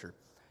Scripture.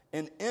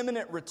 An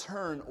imminent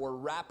return or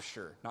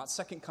rapture, not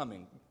second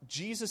coming.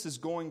 Jesus is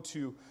going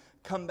to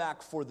come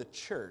back for the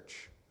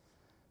church.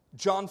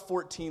 John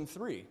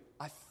 14:3.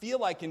 I feel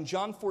like in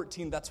John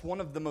 14, that's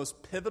one of the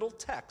most pivotal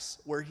texts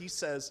where he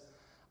says,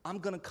 I'm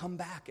going to come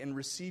back and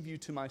receive you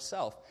to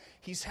myself.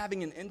 He's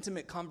having an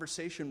intimate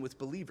conversation with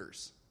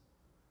believers.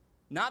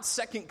 Not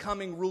second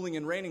coming, ruling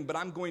and reigning, but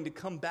I'm going to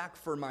come back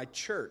for my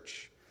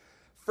church.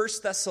 1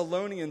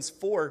 Thessalonians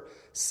 4,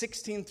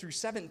 16 through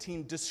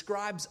 17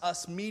 describes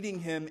us meeting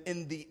him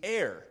in the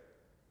air.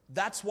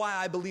 That's why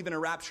I believe in a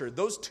rapture.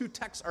 Those two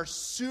texts are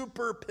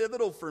super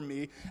pivotal for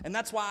me, and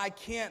that's why I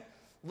can't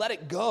let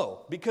it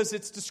go, because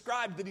it's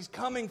described that he's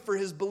coming for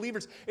his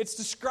believers. It's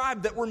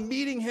described that we're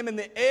meeting him in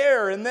the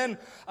air, and then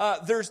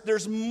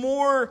there's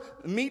more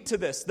meat to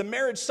this. The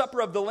marriage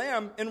supper of the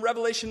Lamb in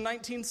Revelation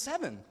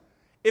 19:7.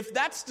 If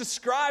that's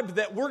described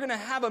that we're going to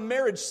have a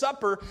marriage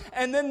supper,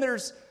 and then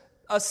there's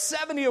a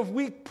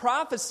 70-week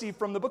prophecy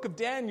from the book of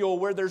Daniel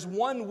where there's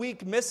 1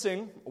 week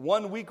missing,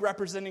 1 week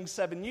representing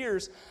 7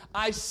 years,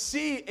 I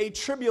see a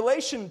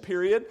tribulation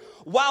period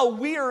while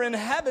we are in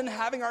heaven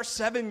having our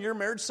 7-year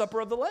marriage supper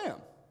of the Lamb.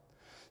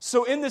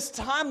 So in this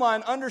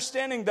timeline,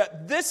 understanding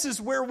that this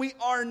is where we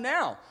are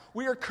now.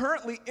 We are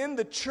currently in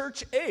the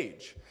church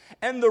age.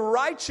 And the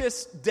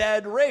righteous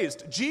dead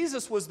raised.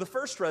 Jesus was the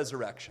first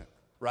resurrection,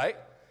 right?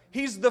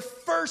 He's the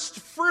first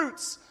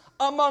fruits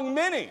among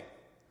many.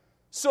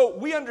 So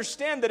we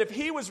understand that if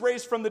he was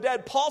raised from the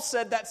dead, Paul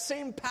said that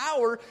same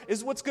power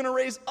is what's going to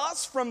raise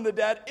us from the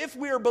dead if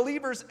we are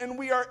believers and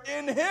we are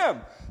in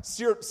him.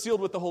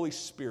 Sealed with the Holy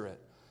Spirit.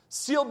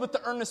 Sealed with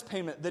the earnest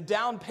payment, the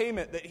down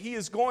payment that he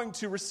is going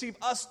to receive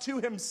us to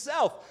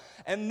himself.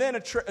 And then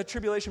a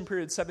tribulation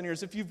period, 7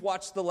 years. If you've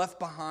watched The Left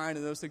Behind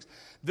and those things,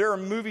 there are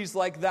movies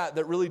like that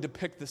that really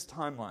depict this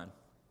timeline.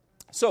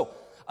 So,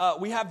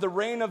 we have the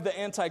reign of the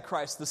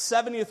Antichrist, the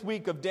 70th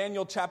week of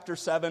Daniel chapter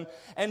 7.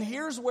 And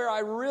here's where I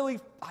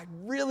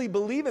really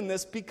believe in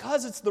this,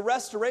 because it's the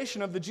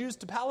restoration of the Jews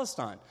to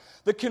Palestine.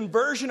 The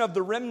conversion of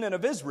the remnant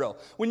of Israel.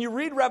 When you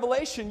read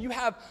Revelation, you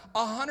have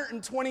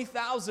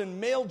 120,000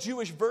 male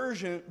Jewish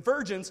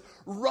virgins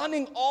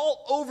running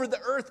all over the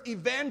earth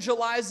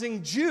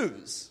evangelizing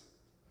Jews.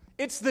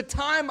 It's the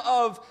time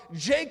of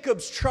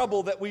Jacob's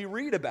trouble that we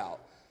read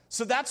about.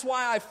 So that's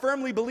why I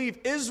firmly believe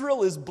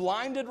Israel is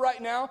blinded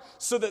right now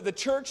so that the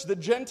church, the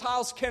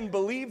Gentiles, can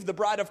believe the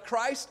bride of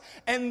Christ.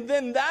 And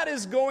then that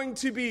is going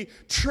to be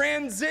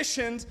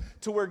transitioned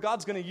to where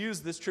God's going to use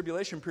this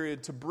tribulation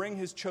period to bring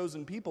his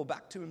chosen people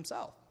back to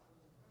himself.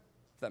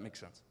 If that makes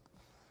sense.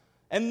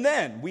 And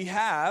then we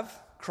have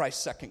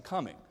Christ's second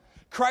coming.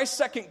 Christ's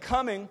second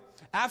coming,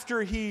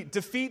 after he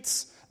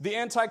defeats the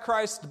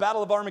Antichrist, the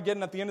Battle of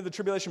Armageddon at the end of the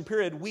tribulation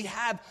period, we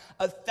have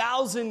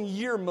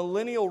 1,000-year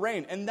millennial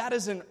reign, and that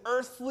is an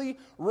earthly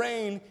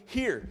reign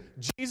here.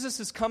 Jesus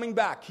is coming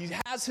back. He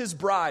has his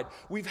bride.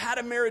 We've had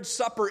a marriage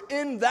supper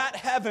in that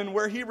heaven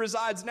where he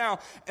resides now,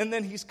 and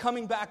then he's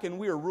coming back, and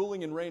we are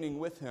ruling and reigning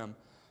with him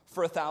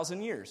for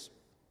 1,000 years.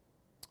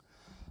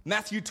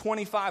 Matthew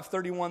 25,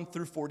 31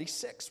 through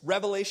 46.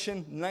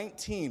 Revelation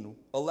 19,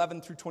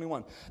 11 through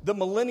 21. The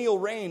millennial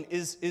reign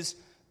is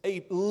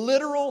a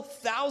literal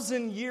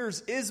 1,000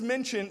 years is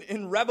mentioned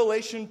in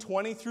Revelation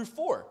 20 through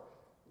 4.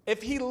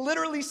 If he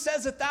literally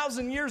says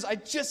 1,000 years, I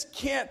just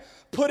can't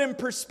put in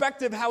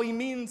perspective how he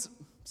means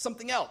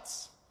something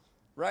else,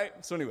 right?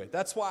 So anyway,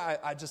 that's why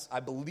I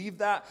believe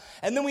that.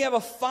 And then we have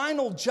a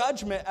final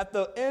judgment at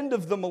the end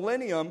of the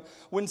millennium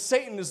when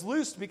Satan is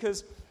loosed,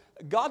 because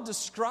God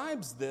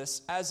describes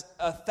this as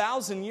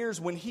 1,000 years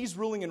when he's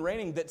ruling and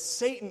reigning, that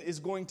Satan is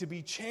going to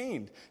be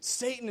chained.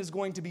 Satan is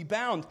going to be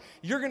bound.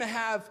 You're going to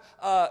have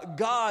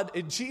God,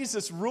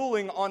 Jesus,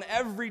 ruling on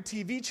every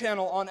TV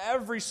channel, on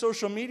every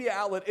social media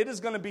outlet. It is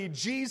going to be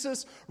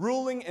Jesus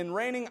ruling and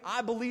reigning,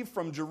 I believe,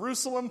 from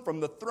Jerusalem, from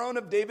the throne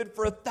of David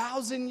for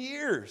 1,000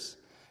 years.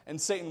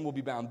 And Satan will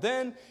be bound.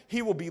 Then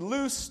he will be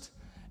loosed.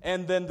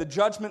 And then the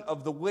judgment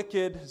of the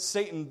wicked,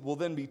 Satan will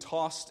then be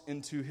tossed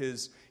into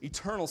his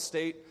eternal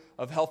state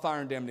of hellfire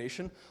and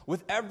damnation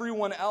with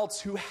everyone else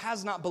who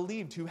has not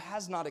believed, who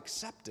has not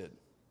accepted.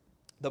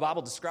 The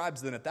Bible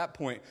describes then at that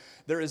point,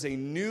 there is a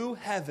new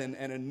heaven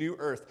and a new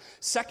earth.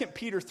 2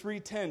 Peter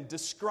 3:10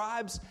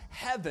 describes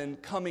heaven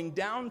coming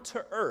down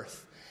to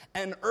earth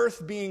and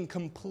earth being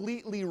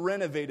completely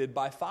renovated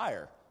by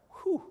fire.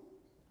 Whew.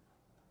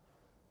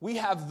 We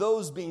have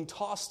those being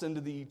tossed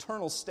into the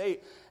eternal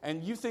state,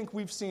 and you think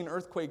we've seen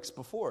earthquakes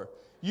before.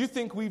 You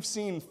think we've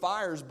seen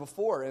fires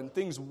before and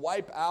things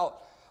wipe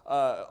out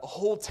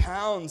whole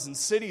towns and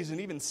cities and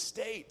even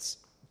states.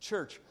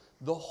 Church,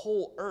 the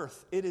whole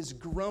earth, it is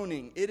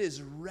groaning. It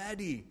is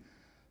ready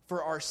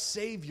for our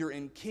Savior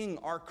and King,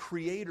 our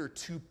Creator,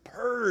 to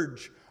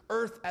purge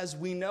earth as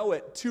we know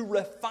it, to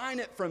refine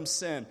it from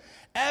sin.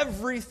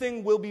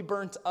 Everything will be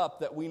burnt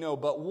up that we know,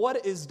 but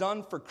what is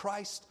done for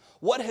Christ,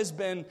 what has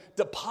been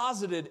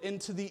deposited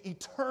into the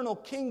eternal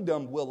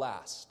kingdom will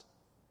last.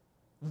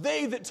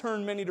 They that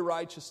turn many to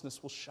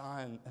righteousness will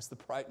shine as the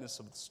brightness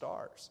of the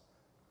stars.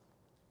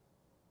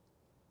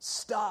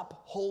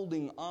 Stop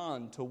holding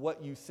on to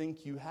what you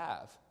think you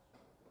have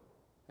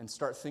and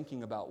start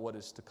thinking about what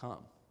is to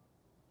come.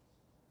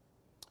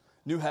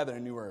 New heaven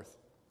and new earth.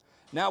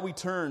 Now we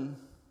turn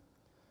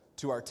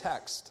to our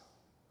text.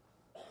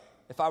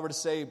 If I were to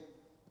say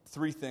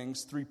 3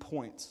 things, 3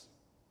 points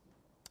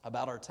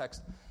about our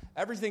text,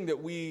 everything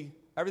that we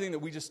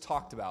just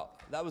talked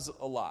about, that was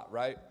a lot,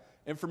 right?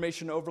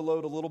 Information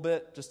overload a little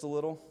bit, just a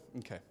little?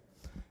 Okay.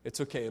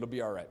 It's okay, it'll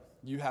be all right.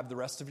 You have the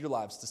rest of your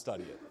lives to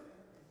study it.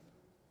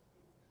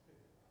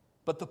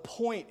 But the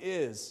point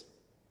is,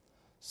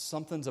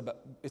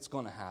 it's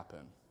going to happen.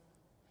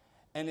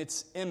 And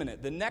it's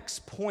imminent. The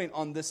next point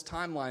on this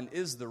timeline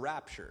is the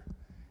rapture.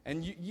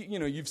 And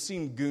you've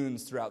seen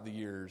goons throughout the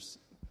years.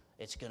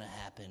 It's going to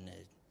happen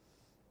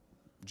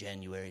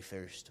January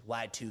 1st.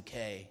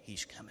 Y2K,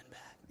 he's coming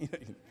back.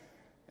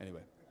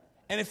 Anyway.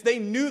 And if they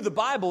knew the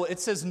Bible, it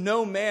says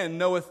no man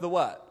knoweth the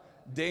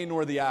what? Day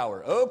nor the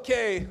hour.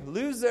 Okay,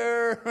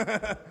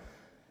 loser.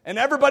 And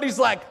everybody's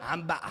like,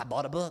 I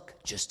bought a book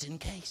just in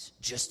case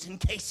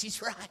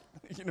he's right.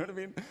 You know what I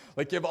mean?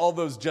 Like you have all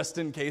those just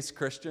in case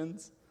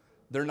Christians.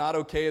 They're not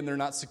okay and they're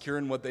not secure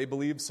in what they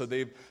believe, so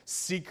they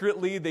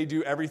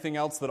do everything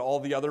else that all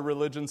the other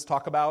religions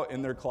talk about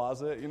in their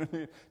closet. You know what I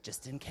mean?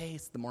 Just in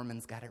case the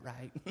Mormons got it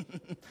right.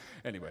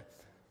 Anyway.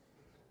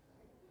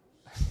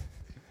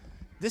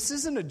 This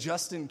isn't a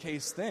just in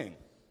case thing.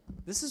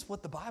 This is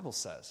what the Bible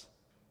says.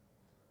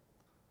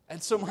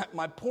 And so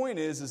my point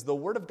is the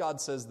Word of God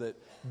says that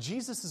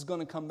Jesus is going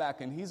to come back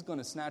and he's going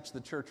to snatch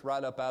the church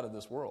right up out of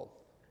this world.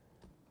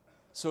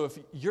 So if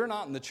you're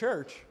not in the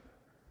church,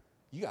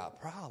 you got a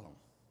problem.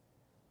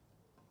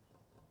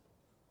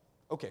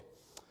 Okay,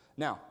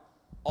 now,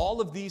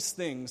 all of these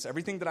things,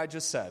 everything that I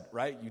just said,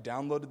 right? You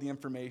downloaded the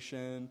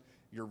information,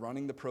 you're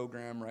running the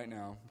program right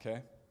now,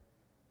 okay?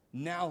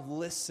 Now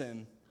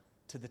listen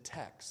to the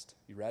text.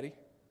 You ready?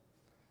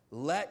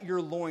 Let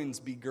your loins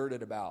be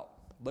girded about.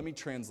 Let me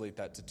translate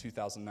that to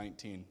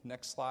 2019.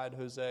 Next slide,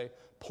 Jose.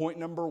 Point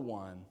number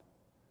 1.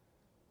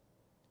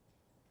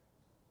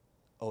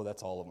 Oh,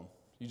 that's all of them.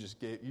 You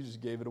just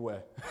gave it away.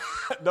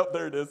 Nope,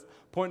 there it is.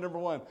 Point number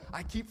 1.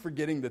 I keep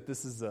forgetting that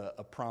this is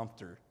a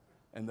prompter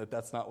and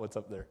that's not what's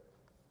up there.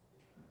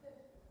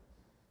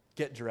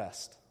 Get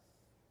dressed.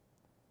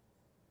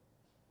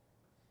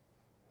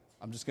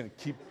 I'm just going to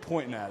keep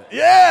pointing at it.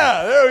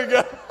 Yeah, there we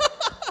go.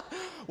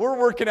 We're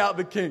working out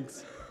the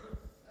kinks.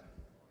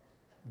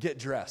 Get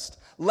dressed.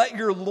 Let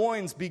your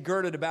loins be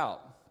girded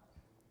about.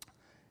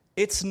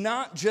 It's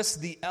not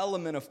just the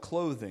element of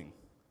clothing.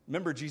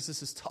 Remember,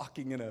 Jesus is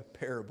talking in a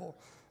parable.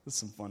 This is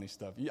some funny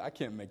stuff. I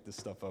can't make this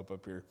stuff up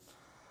here.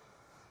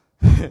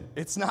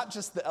 It's not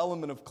just the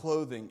element of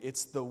clothing.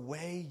 It's the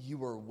way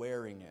you are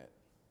wearing it.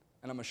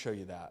 And I'm going to show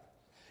you that.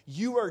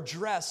 You are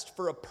dressed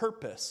for a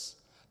purpose.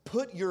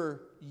 Put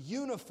your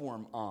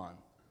uniform on,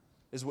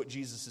 is what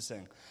Jesus is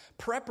saying.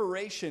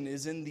 Preparation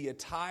is in the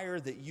attire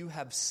that you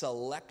have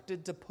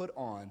selected to put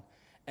on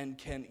and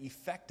can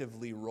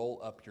effectively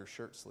roll up your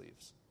shirt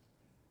sleeves.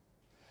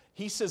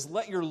 He says,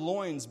 let your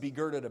loins be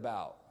girded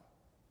about.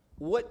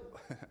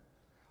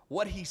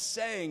 What he's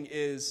saying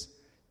is,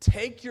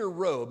 take your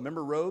robe,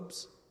 remember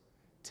robes?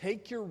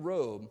 Take your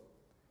robe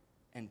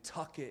and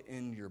tuck it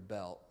in your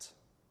belt.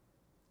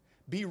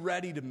 Be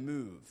ready to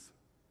move.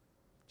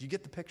 Do you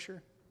get the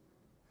picture?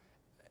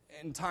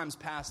 In times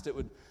past, it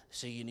would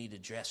So you need to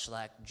dress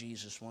like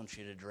Jesus wants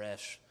you to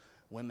dress.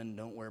 Women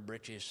don't wear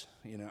breeches.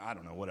 I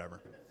don't know,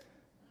 whatever.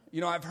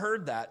 I've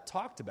heard that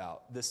talked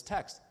about, this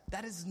text.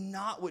 That is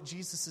not what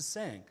Jesus is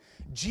saying.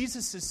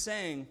 Jesus is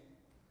saying,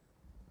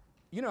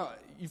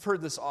 you've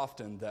heard this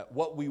often, that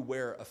what we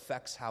wear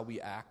affects how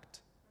we act,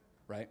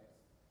 right?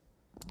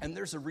 And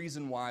there's a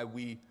reason why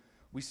we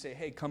say,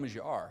 hey, come as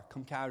you are,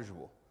 come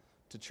casual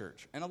to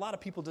church. And a lot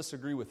of people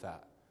disagree with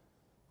that.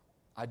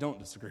 I don't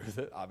disagree with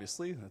it,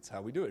 obviously. That's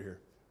how we do it here.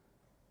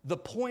 The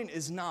point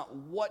is not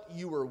what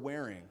you are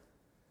wearing.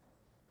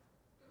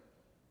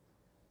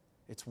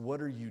 It's what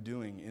are you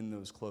doing in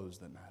those clothes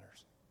that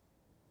matters.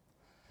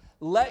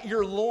 Let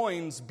your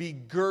loins be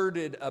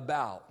girded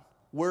about.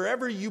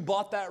 Wherever you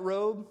bought that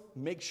robe,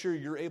 make sure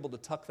you're able to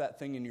tuck that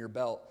thing in your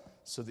belt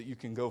so that you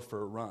can go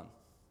for a run.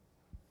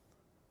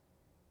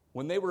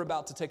 When they were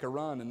about to take a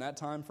run in that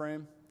time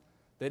frame,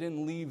 they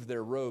didn't leave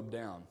their robe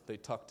down. They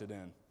tucked it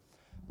in.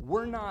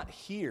 We're not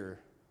here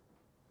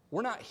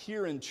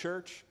in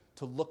church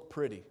to look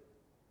pretty.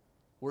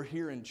 We're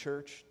here in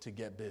church to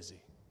get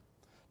busy.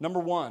 Number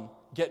one,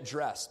 get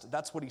dressed.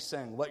 That's what he's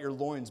saying. Let your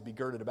loins be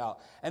girded about.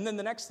 And then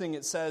the next thing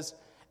it says,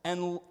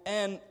 and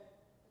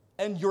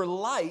your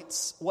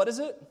lights, what is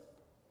it?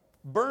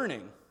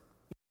 Burning.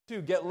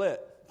 2, get lit.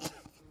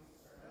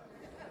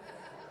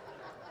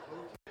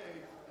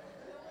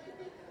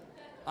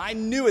 I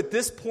knew at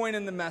this point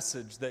in the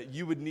message that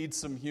you would need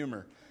some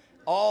humor.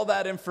 All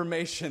that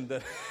information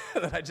that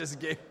I just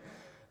gave.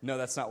 No,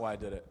 that's not why I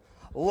did it.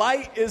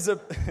 Light is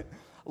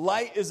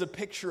a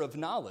picture of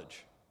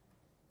knowledge.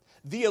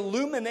 The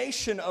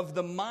illumination of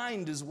the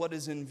mind is what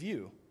is in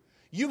view.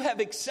 You have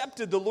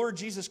accepted the Lord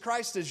Jesus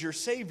Christ as your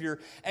Savior,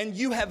 and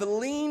you have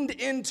leaned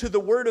into the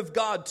Word of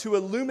God to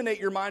illuminate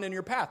your mind and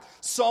your path.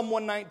 Psalm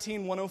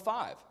 119,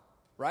 105,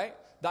 right?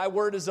 Thy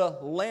word is a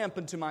lamp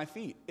unto my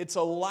feet. It's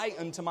a light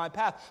unto my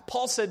path.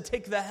 Paul said,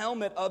 take the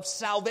helmet of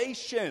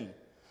salvation.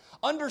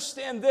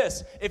 Understand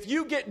this, if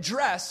you get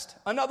dressed,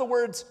 in other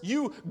words,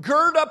 you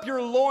gird up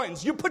your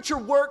loins, you put your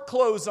work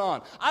clothes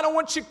on. I don't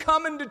want you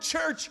coming to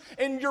church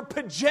in your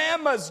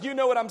pajamas, you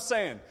know what I'm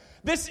saying.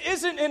 This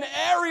isn't an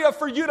area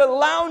for you to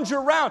lounge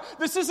around.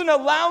 This isn't a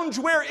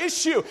loungewear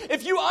issue.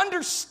 If you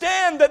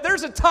understand that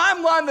there's a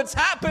timeline that's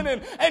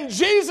happening and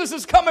Jesus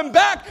is coming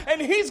back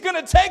and he's going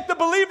to take the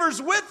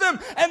believers with him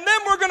and then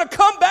we're going to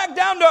come back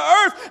down to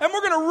earth and we're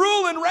going to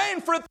rule and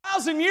reign for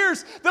 1,000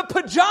 years, the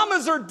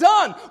pajamas are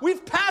done.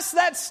 We've passed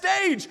that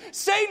stage.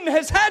 Satan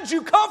has had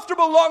you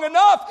comfortable long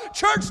enough.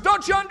 Church,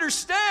 don't you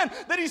understand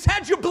that he's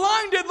had you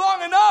blinded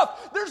long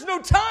enough? There's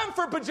no time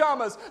for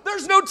pajamas.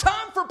 There's no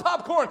time for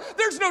popcorn.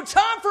 There's no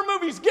time for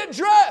movies. Get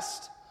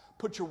dressed.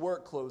 Put your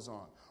work clothes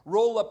on.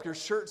 Roll up your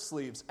shirt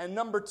sleeves. And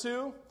number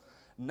 2,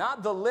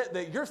 not the lit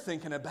that you're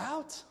thinking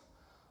about.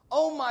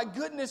 Oh my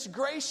goodness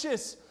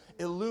gracious.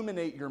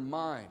 Illuminate your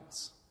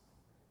minds.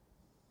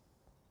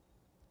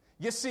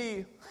 You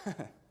see,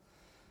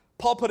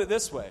 Paul put it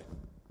this way.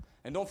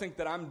 And don't think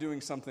that I'm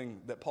doing something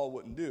that Paul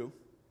wouldn't do.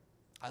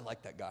 I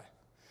like that guy.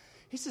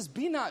 He says,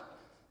 be not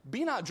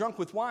drunk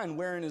with wine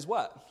wherein is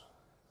what?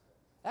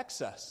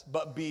 Excess.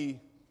 But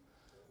be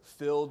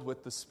filled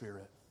with the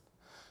Spirit.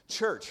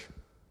 Church,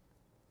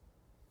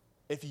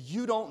 if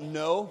you don't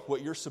know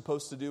what you're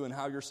supposed to do and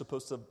how you're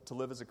supposed to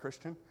live as a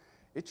Christian,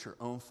 it's your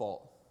own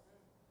fault.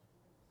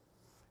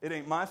 It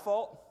ain't my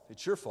fault,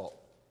 it's your fault.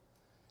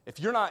 If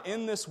you're not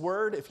in this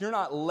Word, if you're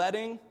not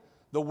letting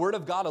the Word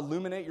of God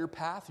illuminate your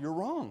path, you're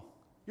wrong.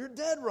 You're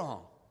dead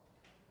wrong.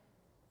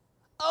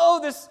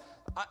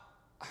 I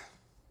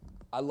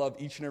love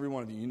each and every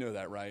one of you. You know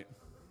that, right?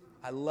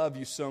 I love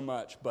you so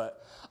much,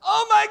 but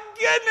oh my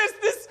goodness,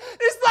 this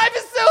life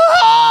is so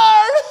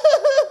hard.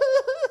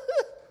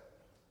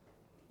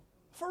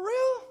 For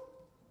real?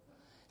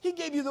 He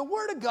gave you the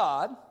Word of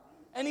God,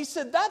 and he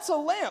said, that's a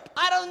lamp.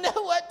 I don't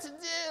know what to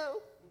do.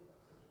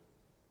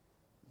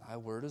 Thy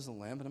word is a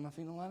lamp unto my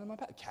feet and a light on my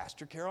path. Cast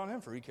your care on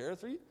him, for he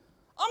careth for you.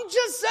 I'm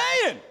just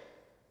saying.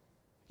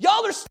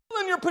 Y'all are still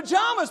in your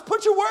pajamas.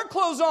 Put your work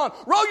clothes on.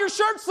 Roll your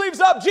shirt sleeves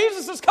up.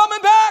 Jesus is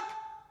coming back.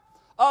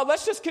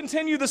 Let's just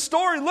continue the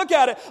story. Look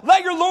at it.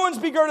 Let your loins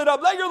be girded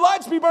up. Let your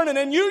lights be burning.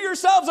 And you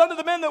yourselves unto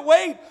the men that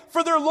wait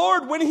for their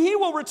Lord when he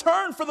will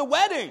return for the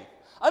wedding.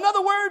 In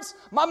other words,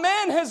 my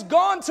man has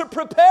gone to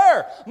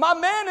prepare. My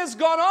man has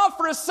gone off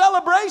for a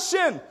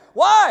celebration.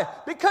 Why?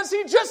 Because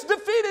he just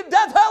defeated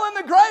death, hell, and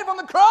the grave on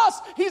the cross.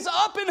 He's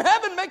up in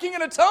heaven making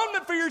an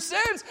atonement for your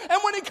sins. And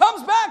when he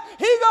comes back,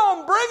 he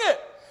gonna bring it.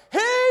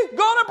 He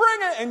gonna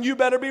bring it. And you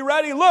better be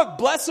ready. Look,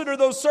 blessed are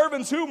those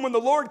servants whom when the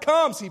Lord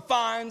comes, he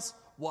finds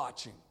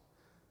watching.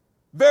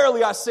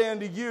 Verily I say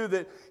unto you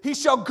that he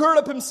shall gird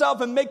up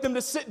himself and make them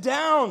to sit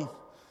down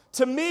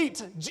to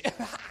meat.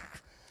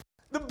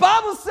 The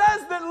Bible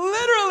says that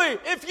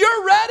literally, if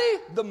you're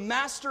ready, the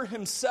master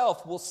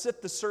himself will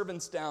sit the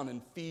servants down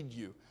and feed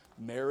you.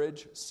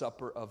 Marriage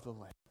supper of the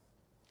Lamb.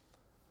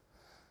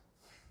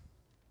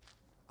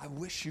 I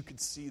wish you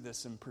could see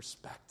this in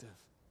perspective.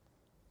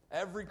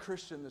 Every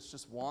Christian that's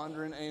just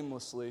wandering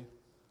aimlessly.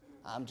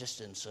 I'm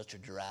just in such a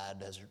dry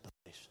desert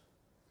place.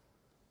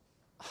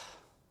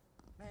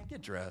 Man,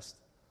 get dressed.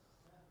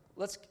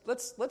 Let's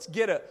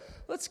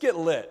get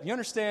lit. You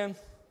understand?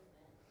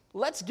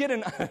 Let's get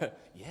in.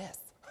 Yes.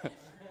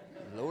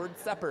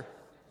 Lord's Supper.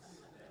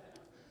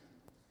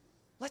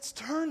 Let's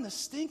turn the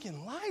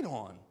stinking light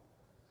on.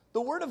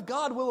 The Word of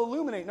God will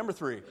illuminate. Number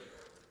 3,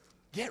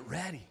 get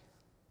ready.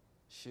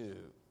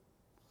 Shoot.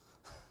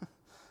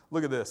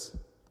 Look at this.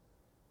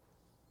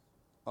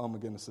 Oh my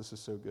goodness, this is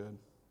so good.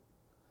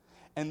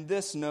 And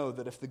this know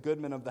that if the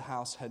goodman of the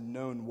house had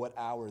known what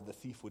hour the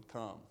thief would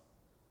come.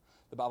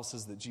 The Bible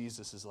says that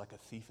Jesus is like a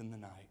thief in the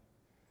night.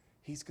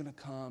 He's going to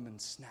come and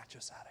snatch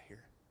us out of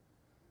here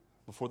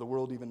before the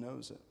world even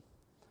knows it.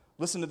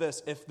 Listen to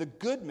this. If the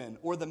goodman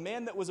or the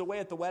man that was away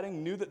at the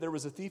wedding knew that there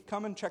was a thief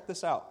coming, check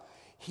this out.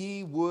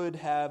 He would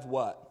have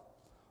what?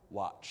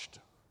 Watched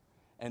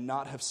and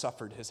not have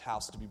suffered his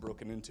house to be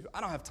broken into.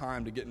 I don't have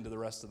time to get into the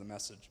rest of the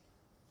message.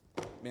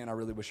 Man, I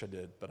really wish I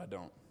did, but I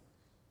don't.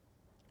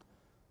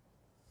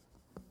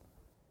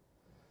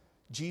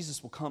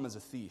 Jesus will come as a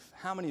thief.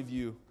 How many of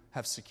you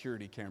have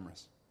security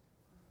cameras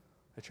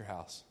at your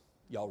house?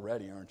 Y'all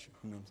ready, aren't you?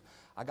 Who knows?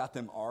 I got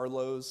them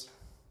Arlos.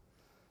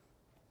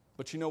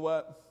 But you know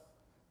what?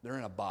 They're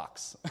in a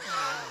box.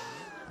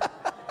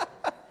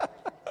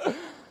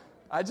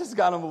 I just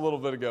got them a little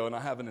bit ago, and I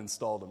haven't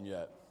installed them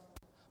yet.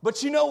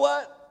 But you know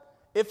what?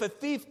 If a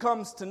thief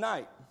comes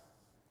tonight,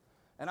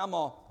 and I'm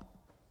all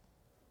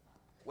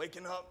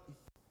waking up,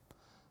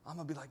 I'm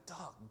going to be like,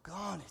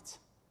 doggone it.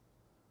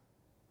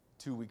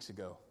 2 weeks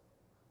ago,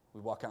 we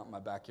walk out in my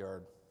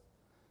backyard,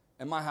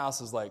 and my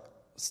house is like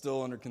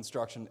still under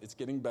construction. It's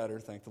getting better,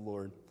 thank the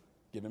Lord.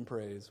 Give him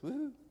praise.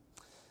 Woo-hoo.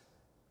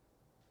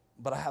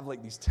 But I have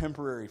like these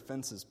temporary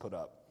fences put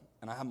up,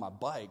 and I have my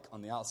bike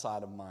on the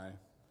outside of my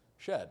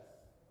shed.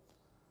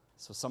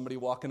 So somebody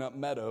walking up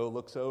Meadow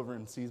looks over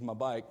and sees my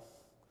bike.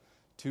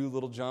 2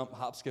 little jump,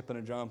 hop, skip, and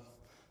a jump,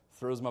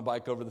 throws my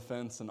bike over the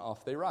fence, and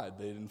off they ride.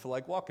 They didn't feel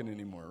like walking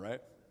anymore,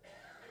 right?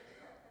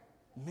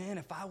 Man,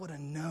 if I would have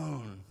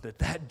known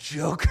that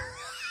joker,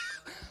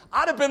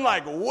 I'd have been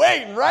like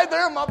waiting right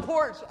there on my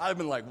porch. I'd have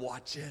been like,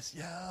 watch this,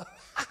 yo.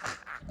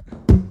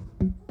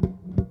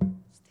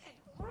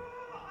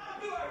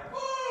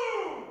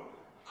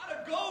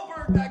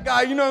 That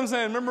guy, you know what I'm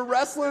saying? Remember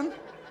wrestling?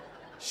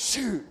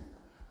 Shoot.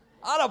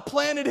 I'd have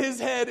planted his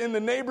head in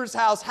the neighbor's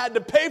house, had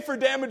to pay for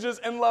damages,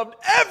 and loved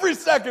every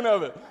second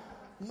of it.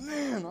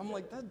 Man, I'm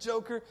like, that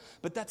joker.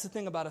 But that's the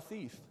thing about a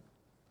thief.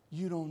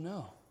 You don't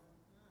know.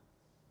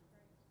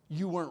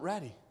 You weren't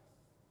ready.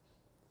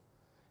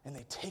 And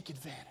they take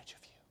advantage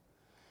of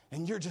you.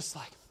 And you're just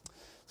like,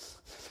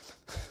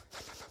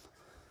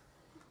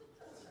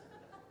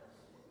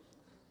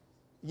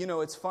 you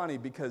know, it's funny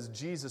because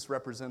Jesus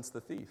represents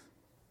the thief.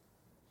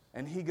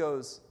 And he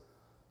goes,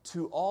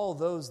 to all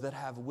those that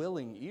have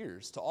willing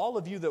ears, to all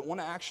of you that want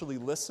to actually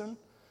listen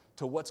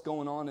to what's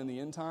going on in the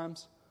end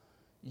times,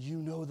 you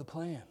know the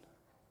plan.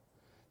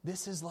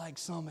 This is like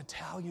some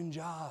Italian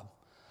job.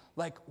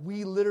 Like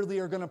we literally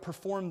are going to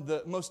perform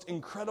the most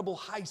incredible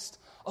heist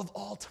of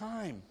all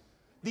time.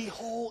 The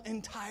whole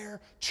entire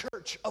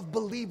church of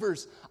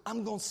believers.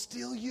 I'm going to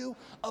steal you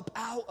up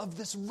out of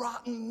this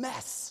rotten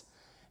mess.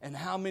 And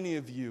how many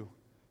of you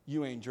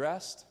ain't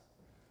dressed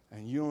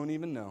and you don't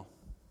even know?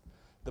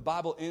 The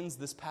Bible ends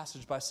this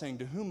passage by saying,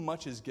 to whom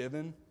much is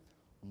given,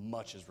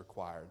 much is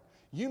required.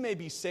 You may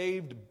be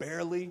saved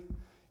barely.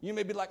 You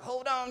may be like,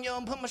 hold on, yo,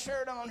 and put my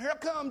shirt on. Here I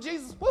come,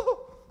 Jesus. Woo!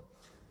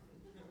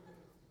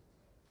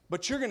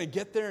 But you're going to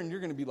get there and you're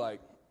going to be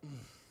like,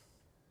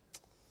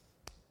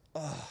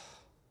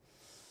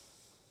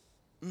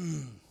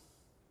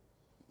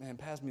 man,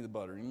 pass me the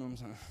butter. You know what I'm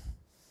saying?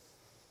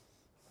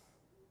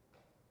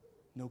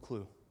 No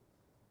clue.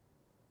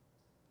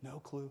 No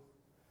clue.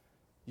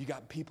 You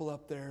got people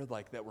up there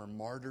like that were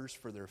martyrs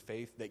for their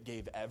faith that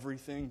gave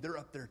everything. They're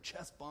up there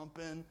chest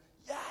bumping.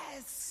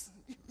 Yes!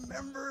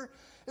 Remember?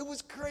 It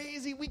was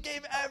crazy. We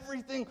gave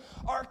everything.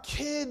 Our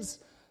kids,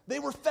 they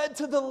were fed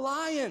to the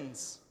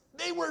lions.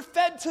 They were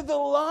fed to the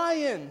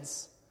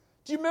lions.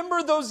 Do you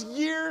remember those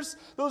years,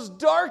 those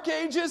dark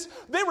ages?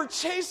 They were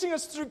chasing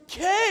us through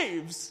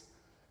caves.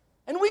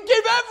 And we gave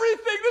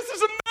everything. This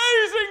is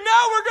amazing.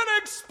 Now we're going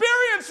to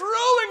experience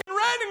ruling and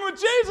reigning with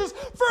Jesus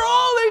for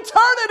all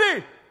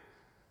eternity.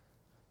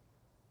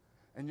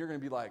 And you're going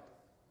to be like,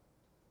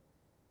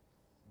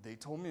 they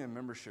told me in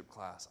membership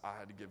class I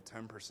had to give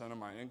 10% of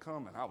my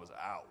income, and I was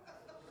out.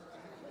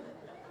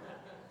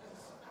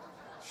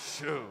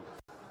 Shoot.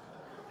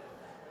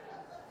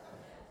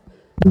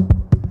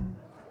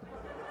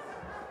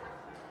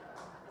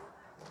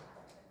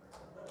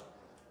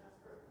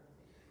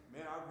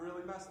 Man, I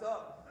really messed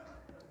up.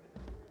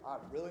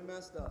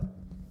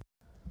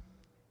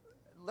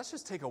 Let's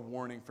just take a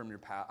warning from your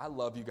past. I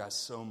love you guys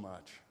so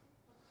much.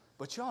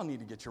 But y'all need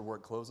to get your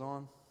work clothes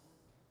on.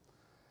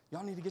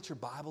 Y'all need to get your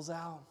Bibles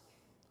out.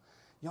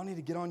 Y'all need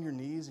to get on your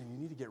knees and you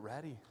need to get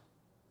ready.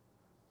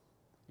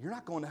 You're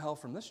not going to hell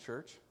from this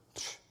church.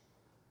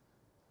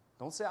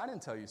 Don't say I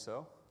didn't tell you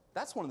so.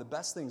 That's one of the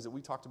best things that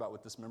we talked about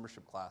with this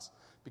membership class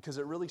because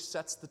it really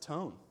sets the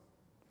tone.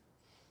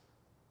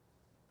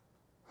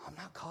 I'm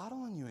not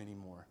coddling you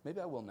anymore. Maybe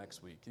I will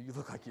next week. You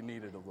look like you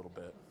need it a little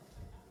bit.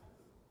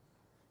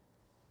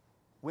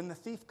 When the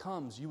thief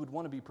comes, you would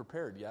want to be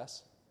prepared,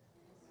 yes?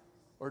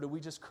 Or do we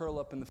just curl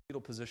up in the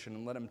fetal position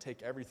and let him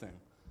take everything?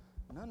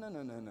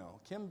 No.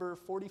 Kimber,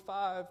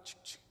 45.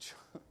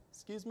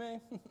 Excuse me?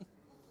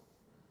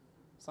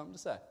 Something to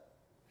say.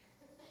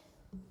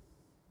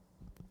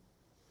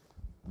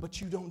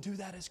 But you don't do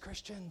that as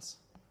Christians.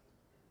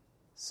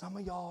 Some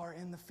of y'all are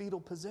in the fetal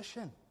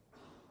position.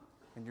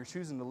 And you're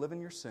choosing to live in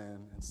your sin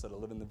instead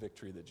of living the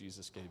victory that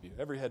Jesus gave you.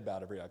 Every head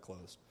bowed, every eye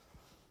closed.